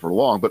won't for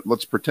long, but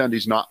let's pretend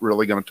he's not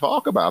really going to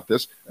talk about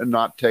this and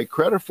not take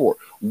credit for it.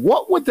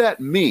 What would that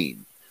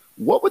mean?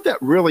 What would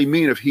that really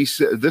mean if he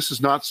said this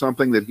is not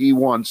something that he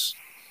wants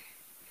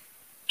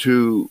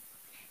to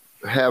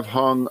have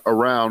hung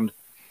around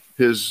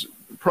his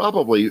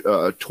probably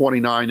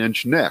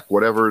 29-inch neck,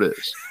 whatever it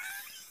is?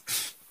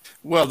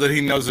 Well, that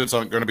he knows it's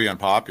going to be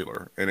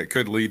unpopular, and it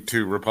could lead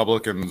to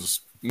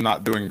Republicans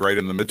not doing great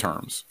in the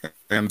midterms.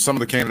 And some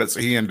of the candidates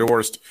he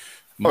endorsed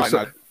might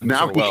not.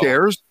 Now he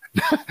cares.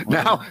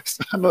 Now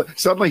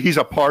suddenly he's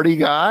a party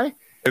guy.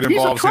 It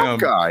involves he's a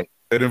Trump him. Guy.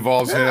 It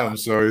involves him.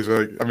 So he's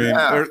like, I mean,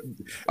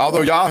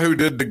 although Yahoo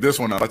did dig this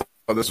one up, I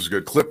thought this was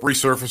good. Clip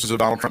resurfaces of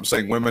Donald Trump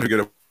saying women who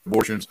get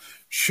abortions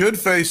should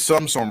face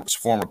some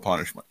form of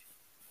punishment.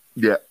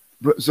 Yeah.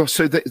 So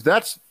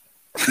that's,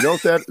 so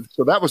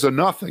that was a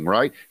nothing,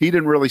 right? He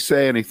didn't really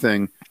say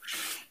anything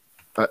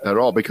at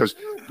all, because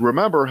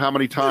remember how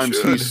many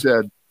times he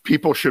said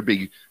people should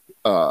be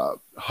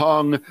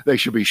hung, they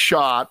should be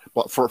shot,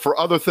 but for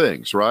other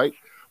things, right?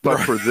 But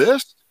for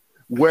this,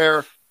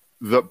 where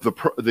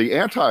the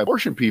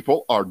anti-abortion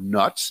people are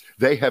nuts,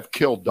 they have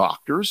killed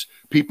doctors,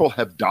 people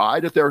have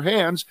died at their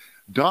hands.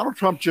 Donald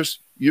Trump just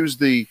used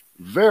the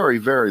very,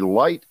 very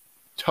light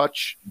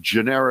touch,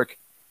 generic,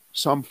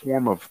 some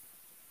form of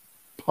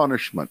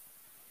punishment,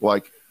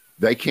 like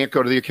they can't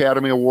go to the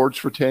Academy Awards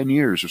for 10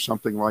 years or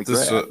something like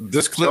that.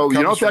 This clip so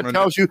you know what that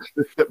tells you?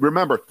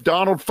 Remember,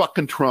 Donald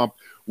fucking Trump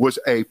was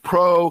a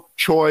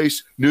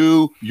pro-choice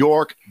New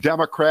York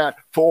Democrat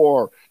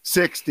for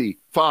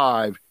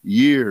 65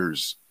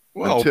 years.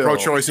 Well,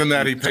 pro-choice in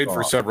that he paid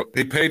for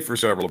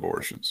several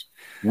abortions.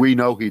 We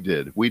know he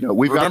did. We know.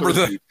 We've got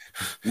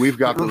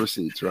the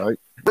receipts, right?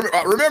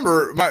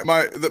 Remember,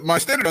 my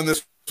standard on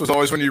this was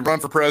always, when you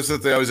run for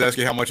president, they always ask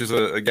you how much is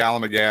a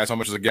gallon of gas, how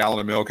much is a gallon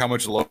of milk, how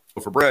much is a loaf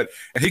of bread.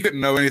 And he couldn't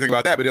know anything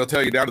about that, but he'll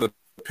tell you down to the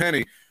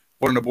penny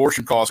what an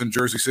abortion costs in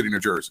Jersey City, New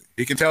Jersey.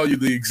 He can tell you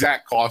the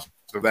exact cost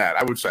of that,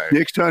 I would say.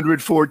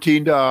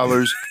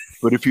 $614.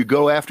 But if you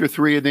go after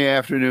 3 in the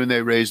afternoon,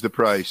 they raise the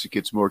price. It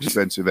gets more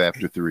expensive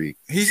after 3.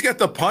 He's got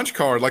the punch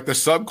card, like the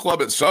sub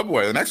club at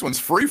Subway. The next one's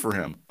free for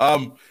him.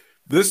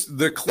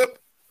 The clip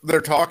they're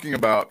talking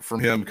about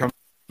from him comes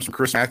from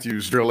Chris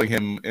Matthews drilling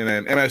him in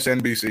an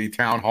MSNBC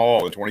town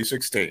hall in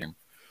 2016.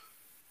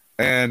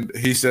 And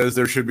he says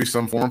there should be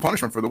some form of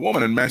punishment for the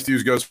woman. And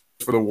Matthews goes,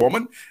 for the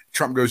woman?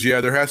 Trump goes, yeah,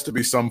 there has to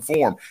be some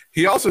form.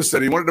 He also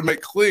said he wanted to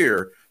make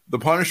clear the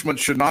punishment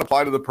should not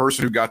apply to the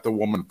person who got the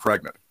woman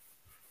pregnant.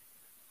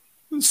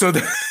 So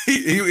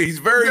he's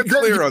very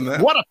clear on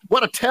that.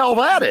 What a tell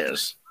that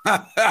is.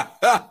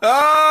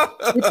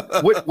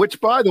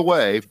 which by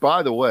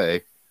the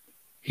way,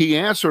 he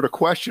answered a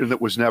question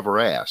that was never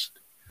asked.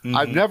 Mm-hmm.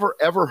 I've never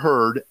ever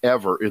heard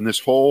in this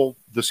whole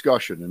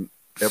discussion and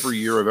every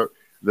year of it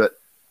that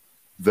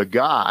the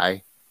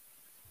guy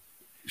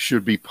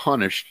should be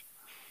punished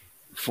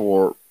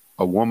for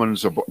a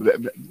woman's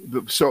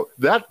so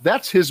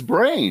that's his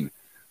brain.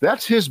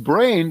 That's his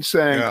brain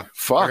saying,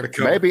 fuck,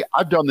 maybe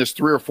I've done this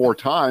 3 or 4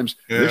 times.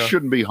 Yeah. This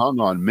shouldn't be hung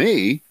on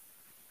me.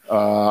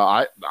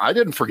 I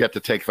didn't forget to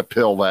take the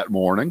pill that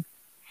morning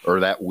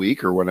or that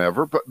week or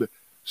whenever. But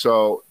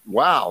so,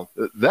 wow,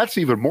 that's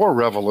even more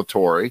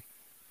revelatory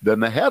than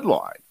the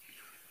headline.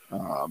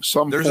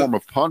 Some form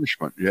of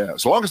punishment. Yeah.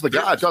 As long as the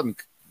guy doesn't.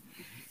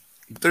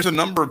 There's a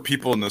number of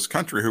people in this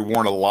country who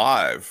weren't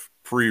alive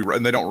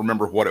and they don't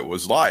remember what it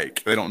was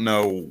like. They don't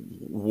know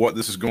what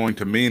this is going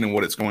to mean and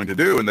what it's going to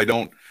do. And they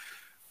don't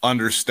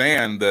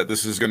understand that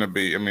this is going to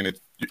be, I mean,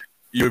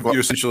 you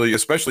essentially,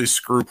 especially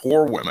screw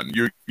poor women.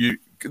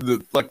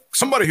 Like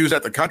somebody who's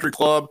at the country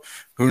club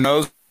who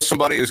knows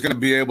somebody is going to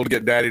be able to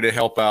get daddy to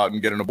help out and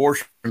get an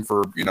abortion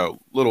for,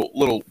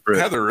 little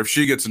Heather if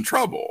she gets in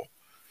trouble.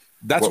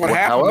 That's what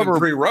happened in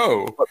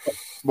pre-Roe.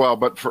 Well,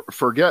 but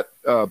forget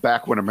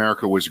back when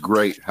America was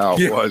great, how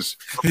it was.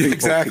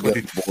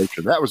 Exactly.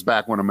 That was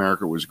back when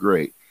America was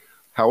great.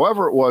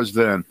 However it was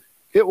then,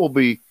 it will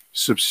be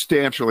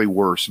substantially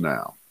worse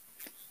now.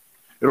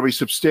 It'll be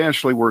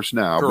substantially worse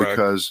now. Correct.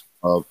 Because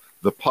of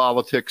the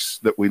politics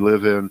that we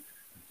live in,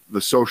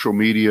 the social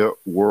media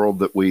world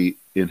that we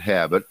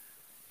inhabit,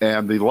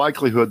 and the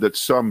likelihood that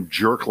some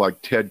jerk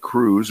like Ted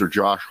Cruz or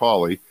Josh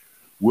Hawley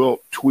will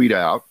tweet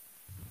out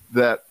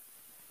that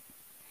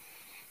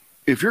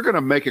if you're going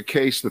to make a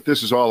case that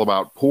this is all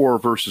about poor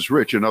versus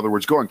rich, in other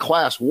words, going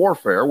class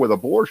warfare with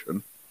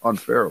abortion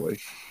unfairly,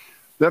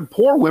 then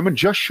poor women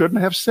just shouldn't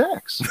have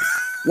sex.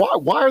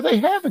 Why are they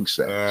having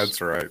sex?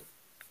 That's right.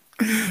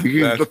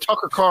 The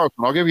Tucker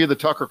Carlson. I'll give you the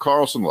Tucker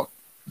Carlson look.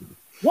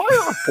 Why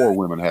are poor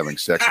women having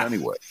sex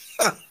anyway?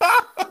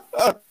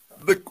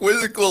 The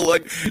quizzical,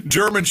 like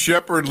German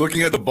Shepherd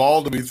looking at the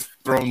ball to be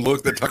thrown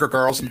look that Tucker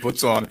Carlson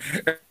puts on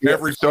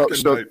every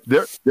fucking night.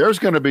 There's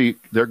going to be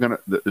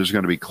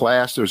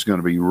class. There's going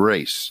to be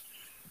race.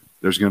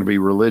 There's going to be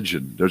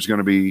religion. There's going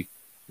to be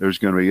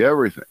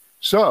everything.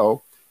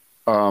 So,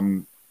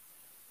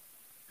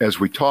 as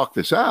we talk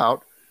this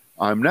out,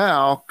 I'm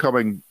now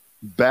coming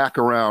back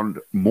around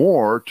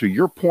more to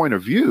your point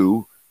of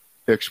view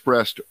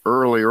expressed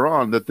earlier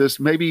on that this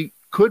maybe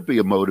could be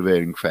a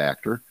motivating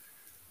factor.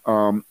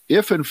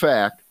 If in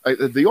fact,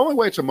 the only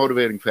way it's a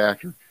motivating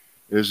factor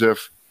is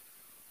if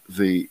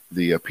the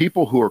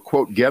people who are,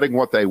 quote, getting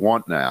what they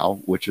want now,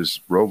 which is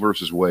Roe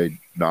versus Wade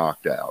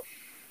knocked out,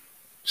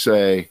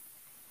 say,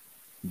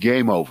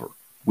 game over,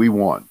 we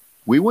won,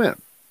 we win.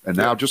 And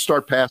now just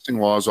start passing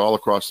laws all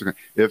across the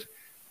country. If,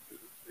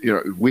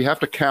 we have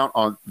to count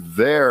on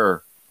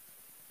their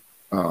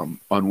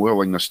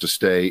unwillingness to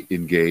stay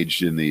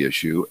engaged in the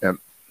issue. And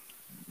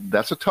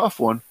that's a tough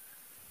one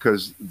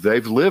because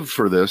they've lived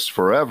for this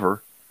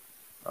forever.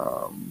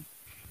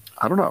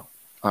 I don't know.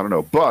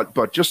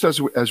 But just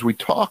as we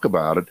talk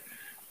about it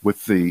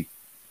with the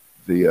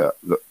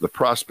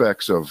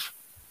prospects of,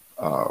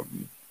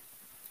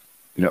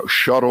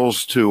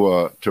 shuttles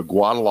to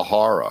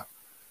Guadalajara,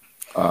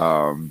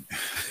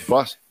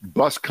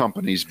 bus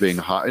companies being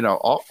high,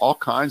 all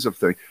kinds of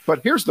things.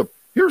 But here's the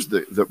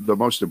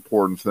most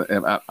important thing,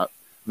 and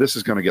this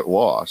is going to get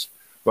lost.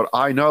 But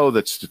I know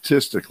that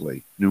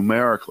statistically,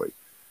 numerically,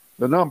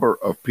 the number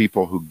of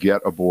people who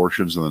get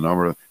abortions and the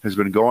number has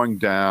been going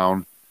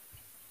down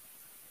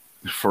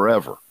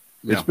forever.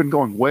 Yeah. It's been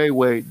going way,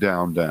 way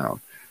down.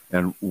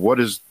 And what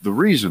is the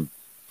reason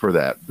for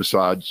that?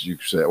 Besides, you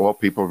say, well,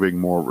 people are being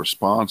more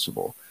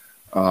responsible.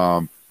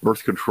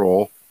 Birth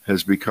control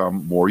has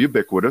become more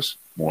ubiquitous,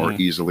 more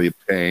easily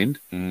obtained,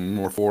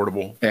 more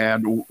affordable.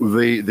 And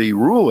the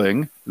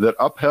ruling that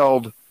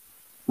upheld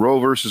Roe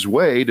versus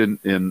Wade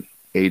in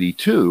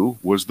 82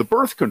 was the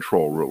birth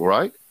control rule,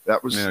 right?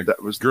 That was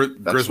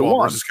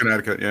Griswold versus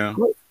Connecticut. Yeah.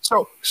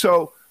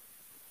 So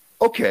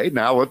okay,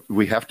 now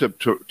we have to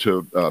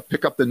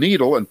pick up the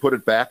needle and put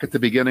it back at the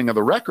beginning of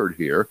the record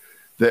here.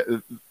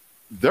 That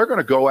they're going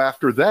to go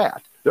after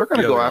that. They're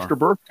going to go after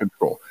birth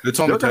control. It's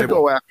on the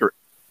table.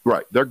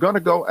 They're going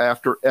to go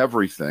after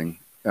everything,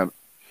 and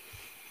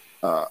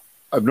I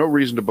have no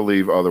reason to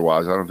believe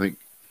otherwise. I don't think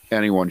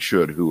anyone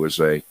should who is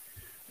a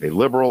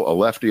liberal, a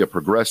lefty, a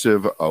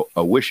progressive,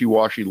 a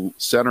wishy-washy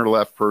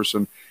center-left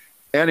person,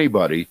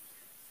 anybody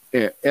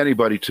to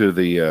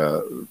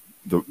the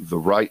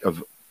right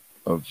of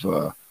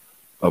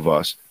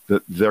us,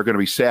 that they're going to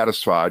be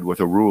satisfied with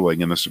a ruling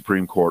in the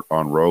Supreme Court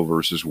on Roe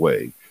versus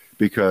Wade,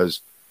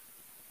 because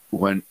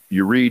when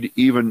you read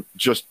even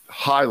just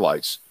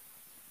highlights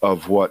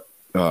of what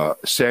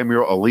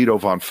Samuel Alito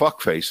von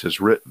Fuckface has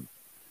written,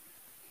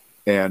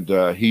 and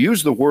he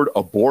used the word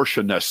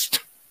abortionist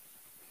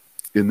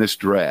in this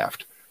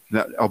draft.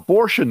 Now,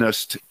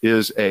 abortionist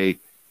is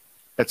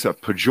it's a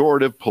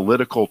pejorative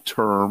political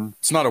term.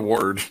 It's not a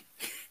word.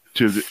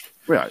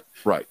 Right.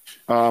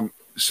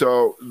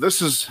 So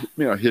this is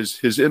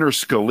his inner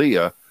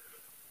Scalia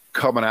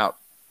coming out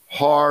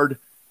hard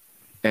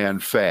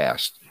and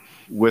fast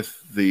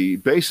with the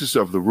basis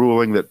of the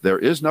ruling that there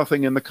is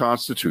nothing in the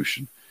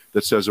Constitution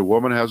that says a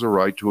woman has a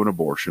right to an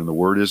abortion. The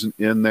word isn't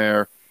in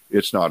there.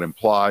 It's not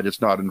implied.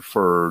 It's not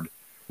inferred.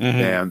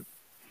 And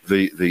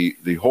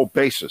the whole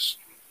basis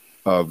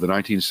of the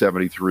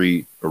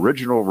 1973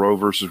 original Roe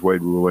versus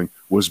Wade ruling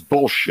was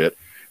bullshit,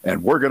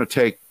 and we're going to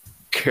take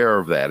care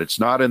of that. It's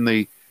not in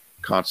the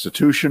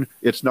Constitution.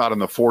 It's not in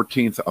the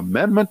 14th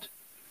Amendment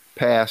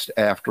passed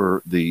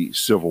after the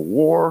Civil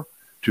War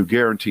to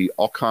guarantee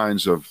all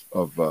kinds of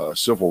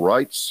civil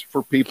rights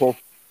for people.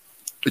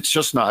 It's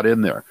just not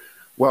in there.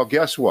 Well,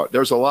 guess what?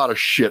 There's a lot of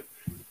shit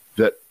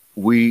that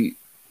we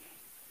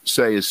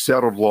say is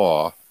settled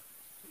law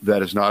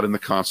that is not in the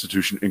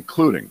Constitution,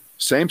 including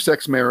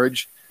same-sex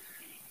marriage,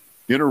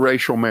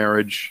 interracial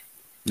marriage,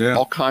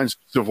 all kinds of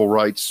civil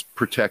rights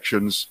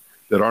protections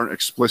that aren't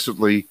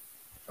explicitly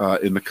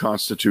in the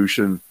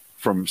Constitution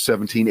from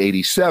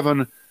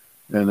 1787,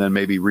 and then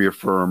maybe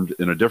reaffirmed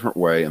in a different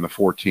way in the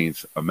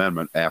 14th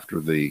Amendment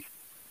after the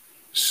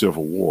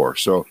Civil War.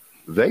 So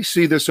they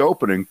see this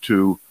opening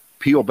to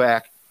peel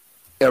back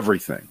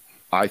everything,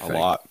 I think. A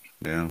lot,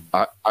 yeah.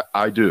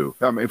 I do.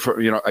 I mean,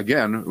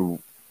 again,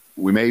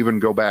 we may even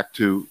go back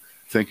to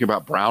thinking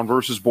about Brown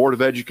versus Board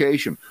of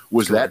Education.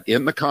 Was that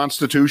in the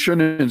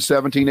Constitution in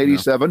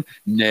 1787?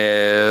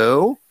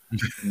 No.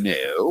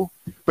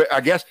 But I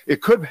guess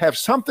it could have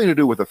something to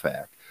do with the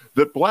fact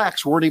that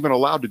blacks weren't even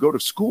allowed to go to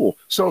school.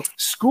 So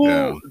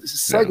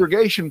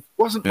segregation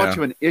wasn't much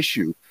of an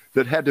issue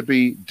that had to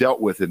be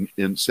dealt with in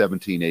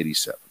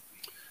 1787.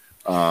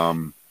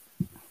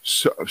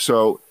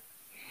 So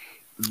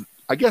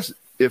I guess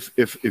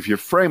if you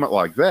frame it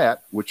like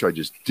that, which I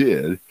just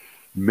did,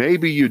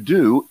 maybe you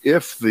do,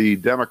 if the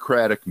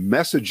Democratic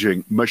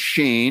messaging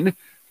machine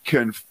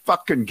can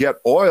fucking get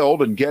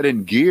oiled and get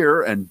in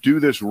gear and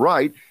do this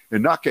right,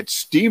 and not get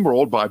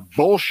steamrolled by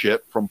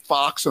bullshit from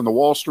Fox and the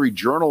Wall Street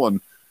Journal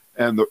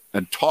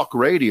and talk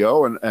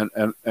radio and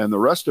the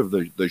rest of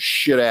the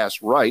shit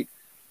ass right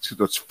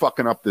that's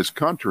fucking up this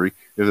country.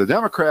 If the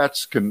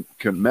Democrats can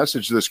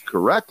message this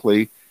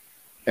correctly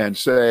and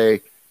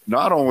say,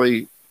 not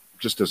only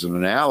just as an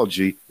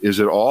analogy, is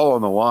it all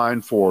on the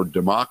line for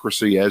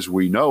democracy as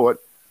we know it,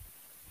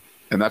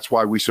 and that's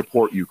why we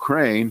support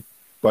Ukraine,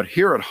 but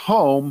here at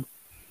home,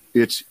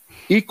 it's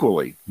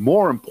equally,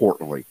 more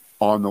importantly,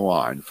 on the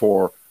line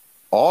for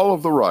all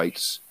of the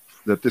rights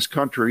that this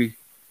country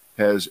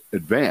has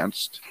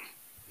advanced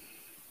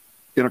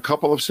in a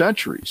couple of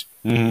centuries.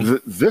 Mm-hmm.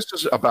 This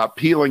is about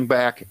peeling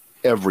back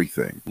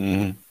everything.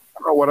 Mm-hmm. I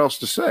don't know what else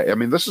to say. I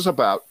mean, this is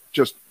about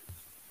just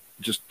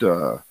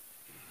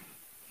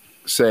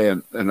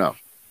saying,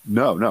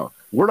 no.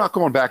 We're not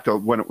going back to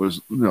when it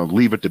was,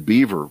 Leave It to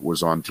Beaver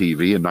was on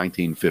TV in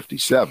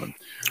 1957.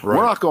 Right.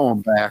 We're not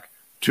going back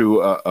to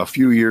a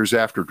few years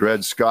after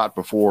Dred Scott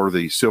before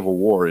the Civil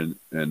War in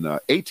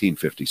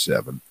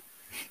 1857.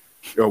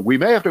 We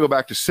may have to go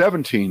back to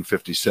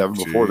 1757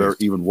 before there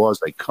even was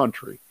a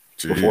country,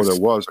 before there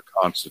was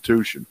a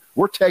constitution.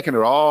 We're taking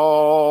it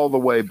all the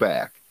way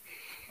back.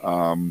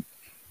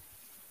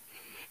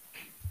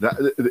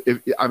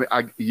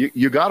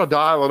 You got to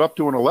dial it up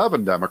to an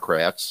 11,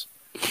 Democrats,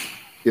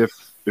 if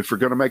we're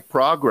going to make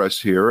progress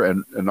here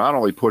and not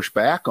only push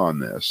back on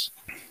this,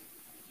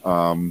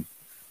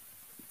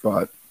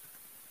 but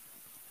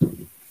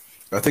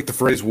I think the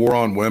phrase "war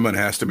on women"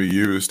 has to be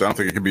used. I don't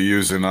think it can be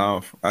used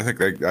enough. I think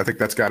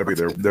that's got to be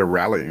their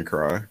rallying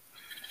cry.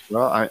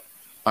 Well,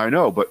 I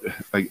know, but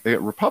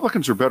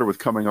Republicans are better with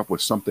coming up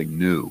with something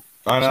new,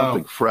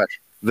 something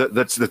fresh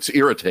that's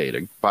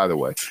irritating, by the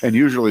way, and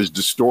usually is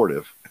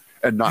distortive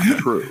and not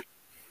true.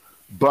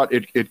 But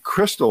it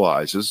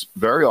crystallizes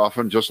very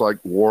often, just like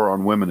 "war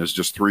on women" is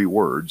just 3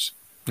 words.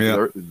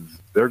 Yeah.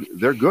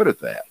 They're good at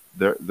that.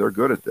 They're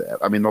good at that.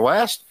 I mean, the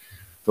last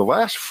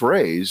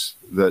phrase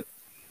that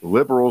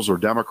liberals or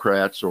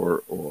Democrats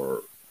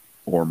or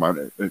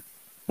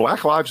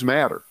Black Lives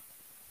Matter.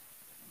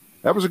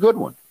 That was a good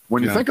one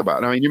when you think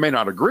about it. I mean, you may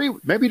not agree.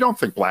 Maybe you don't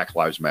think Black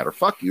Lives Matter.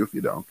 Fuck you if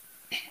you don't.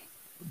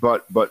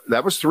 But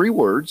that was 3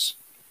 words,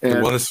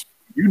 and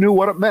you knew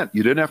what it meant.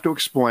 You didn't have to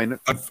explain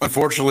it.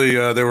 Unfortunately,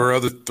 there were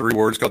other 3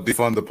 words called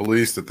 "defund the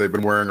police" that they've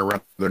been wearing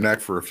around their neck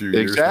for a few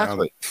years now.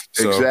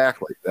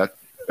 Exactly.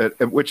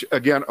 Which,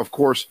 again, of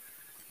course,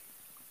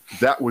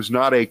 that was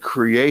not a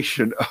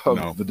creation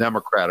of the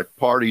Democratic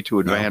Party to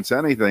advance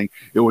anything.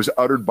 It was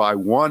uttered by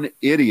one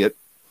idiot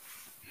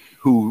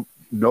who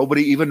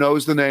nobody even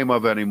knows the name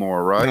of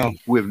anymore, right? No.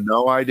 We have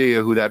no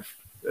idea who that.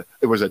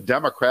 It was a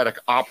Democratic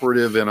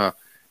operative in a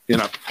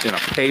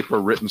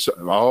paper written.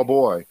 Oh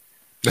boy!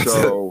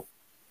 So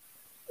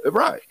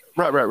right.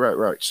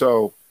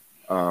 So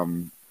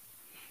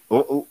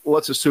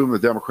let's assume the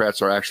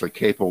Democrats are actually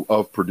capable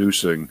of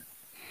producing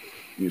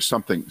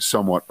something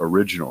somewhat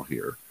original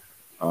here.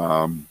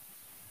 But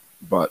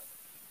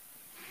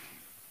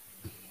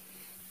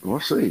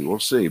we'll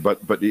see. But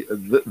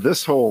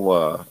this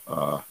whole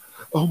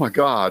oh my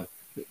God,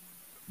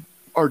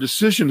 our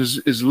decision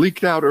is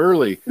leaked out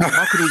early.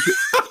 How can we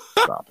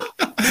stop it?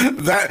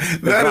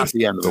 That is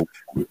the end of the.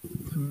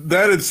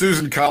 That and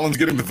Susan Collins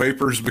getting the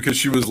vapors because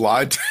she was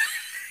lied to.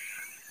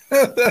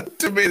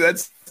 To me,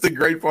 that's the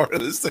great part of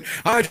this thing.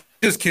 I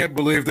just can't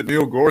believe that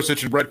Neil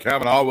Gorsuch and Brett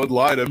Kavanaugh would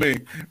lie to me.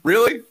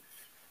 Really?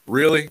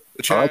 The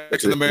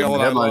check's in the mail,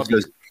 and I love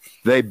you.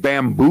 They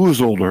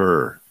bamboozled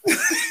her.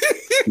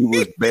 He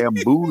was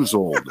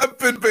bamboozled. I've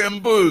been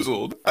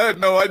bamboozled. I had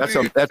no idea.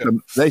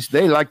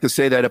 They like to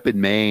say that up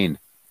in Maine.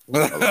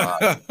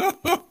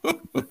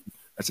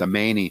 That's a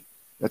Maney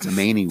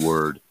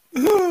word.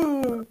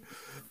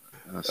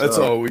 That's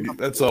all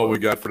we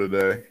got for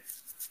today.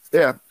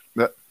 Yeah,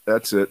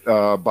 that's it.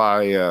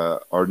 By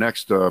our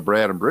next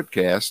Brad and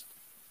Britcast,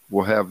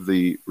 we'll have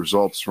the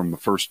results from the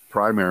first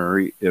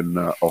primary in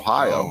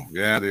Ohio. Oh,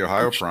 yeah, the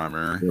Ohio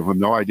primary. We have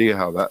no idea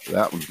how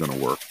that one's going to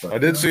work. But, I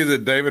did see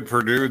that David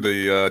Perdue,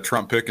 the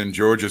Trump pick in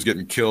Georgia, is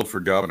getting killed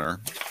for governor.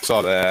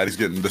 Saw that. He's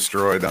getting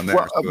destroyed down there.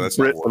 Well,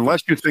 so Britt,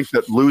 unless you think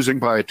that losing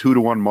by a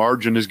 2-1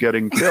 margin is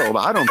getting killed,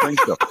 I don't think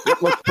so.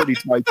 It looks pretty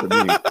tight to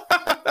me.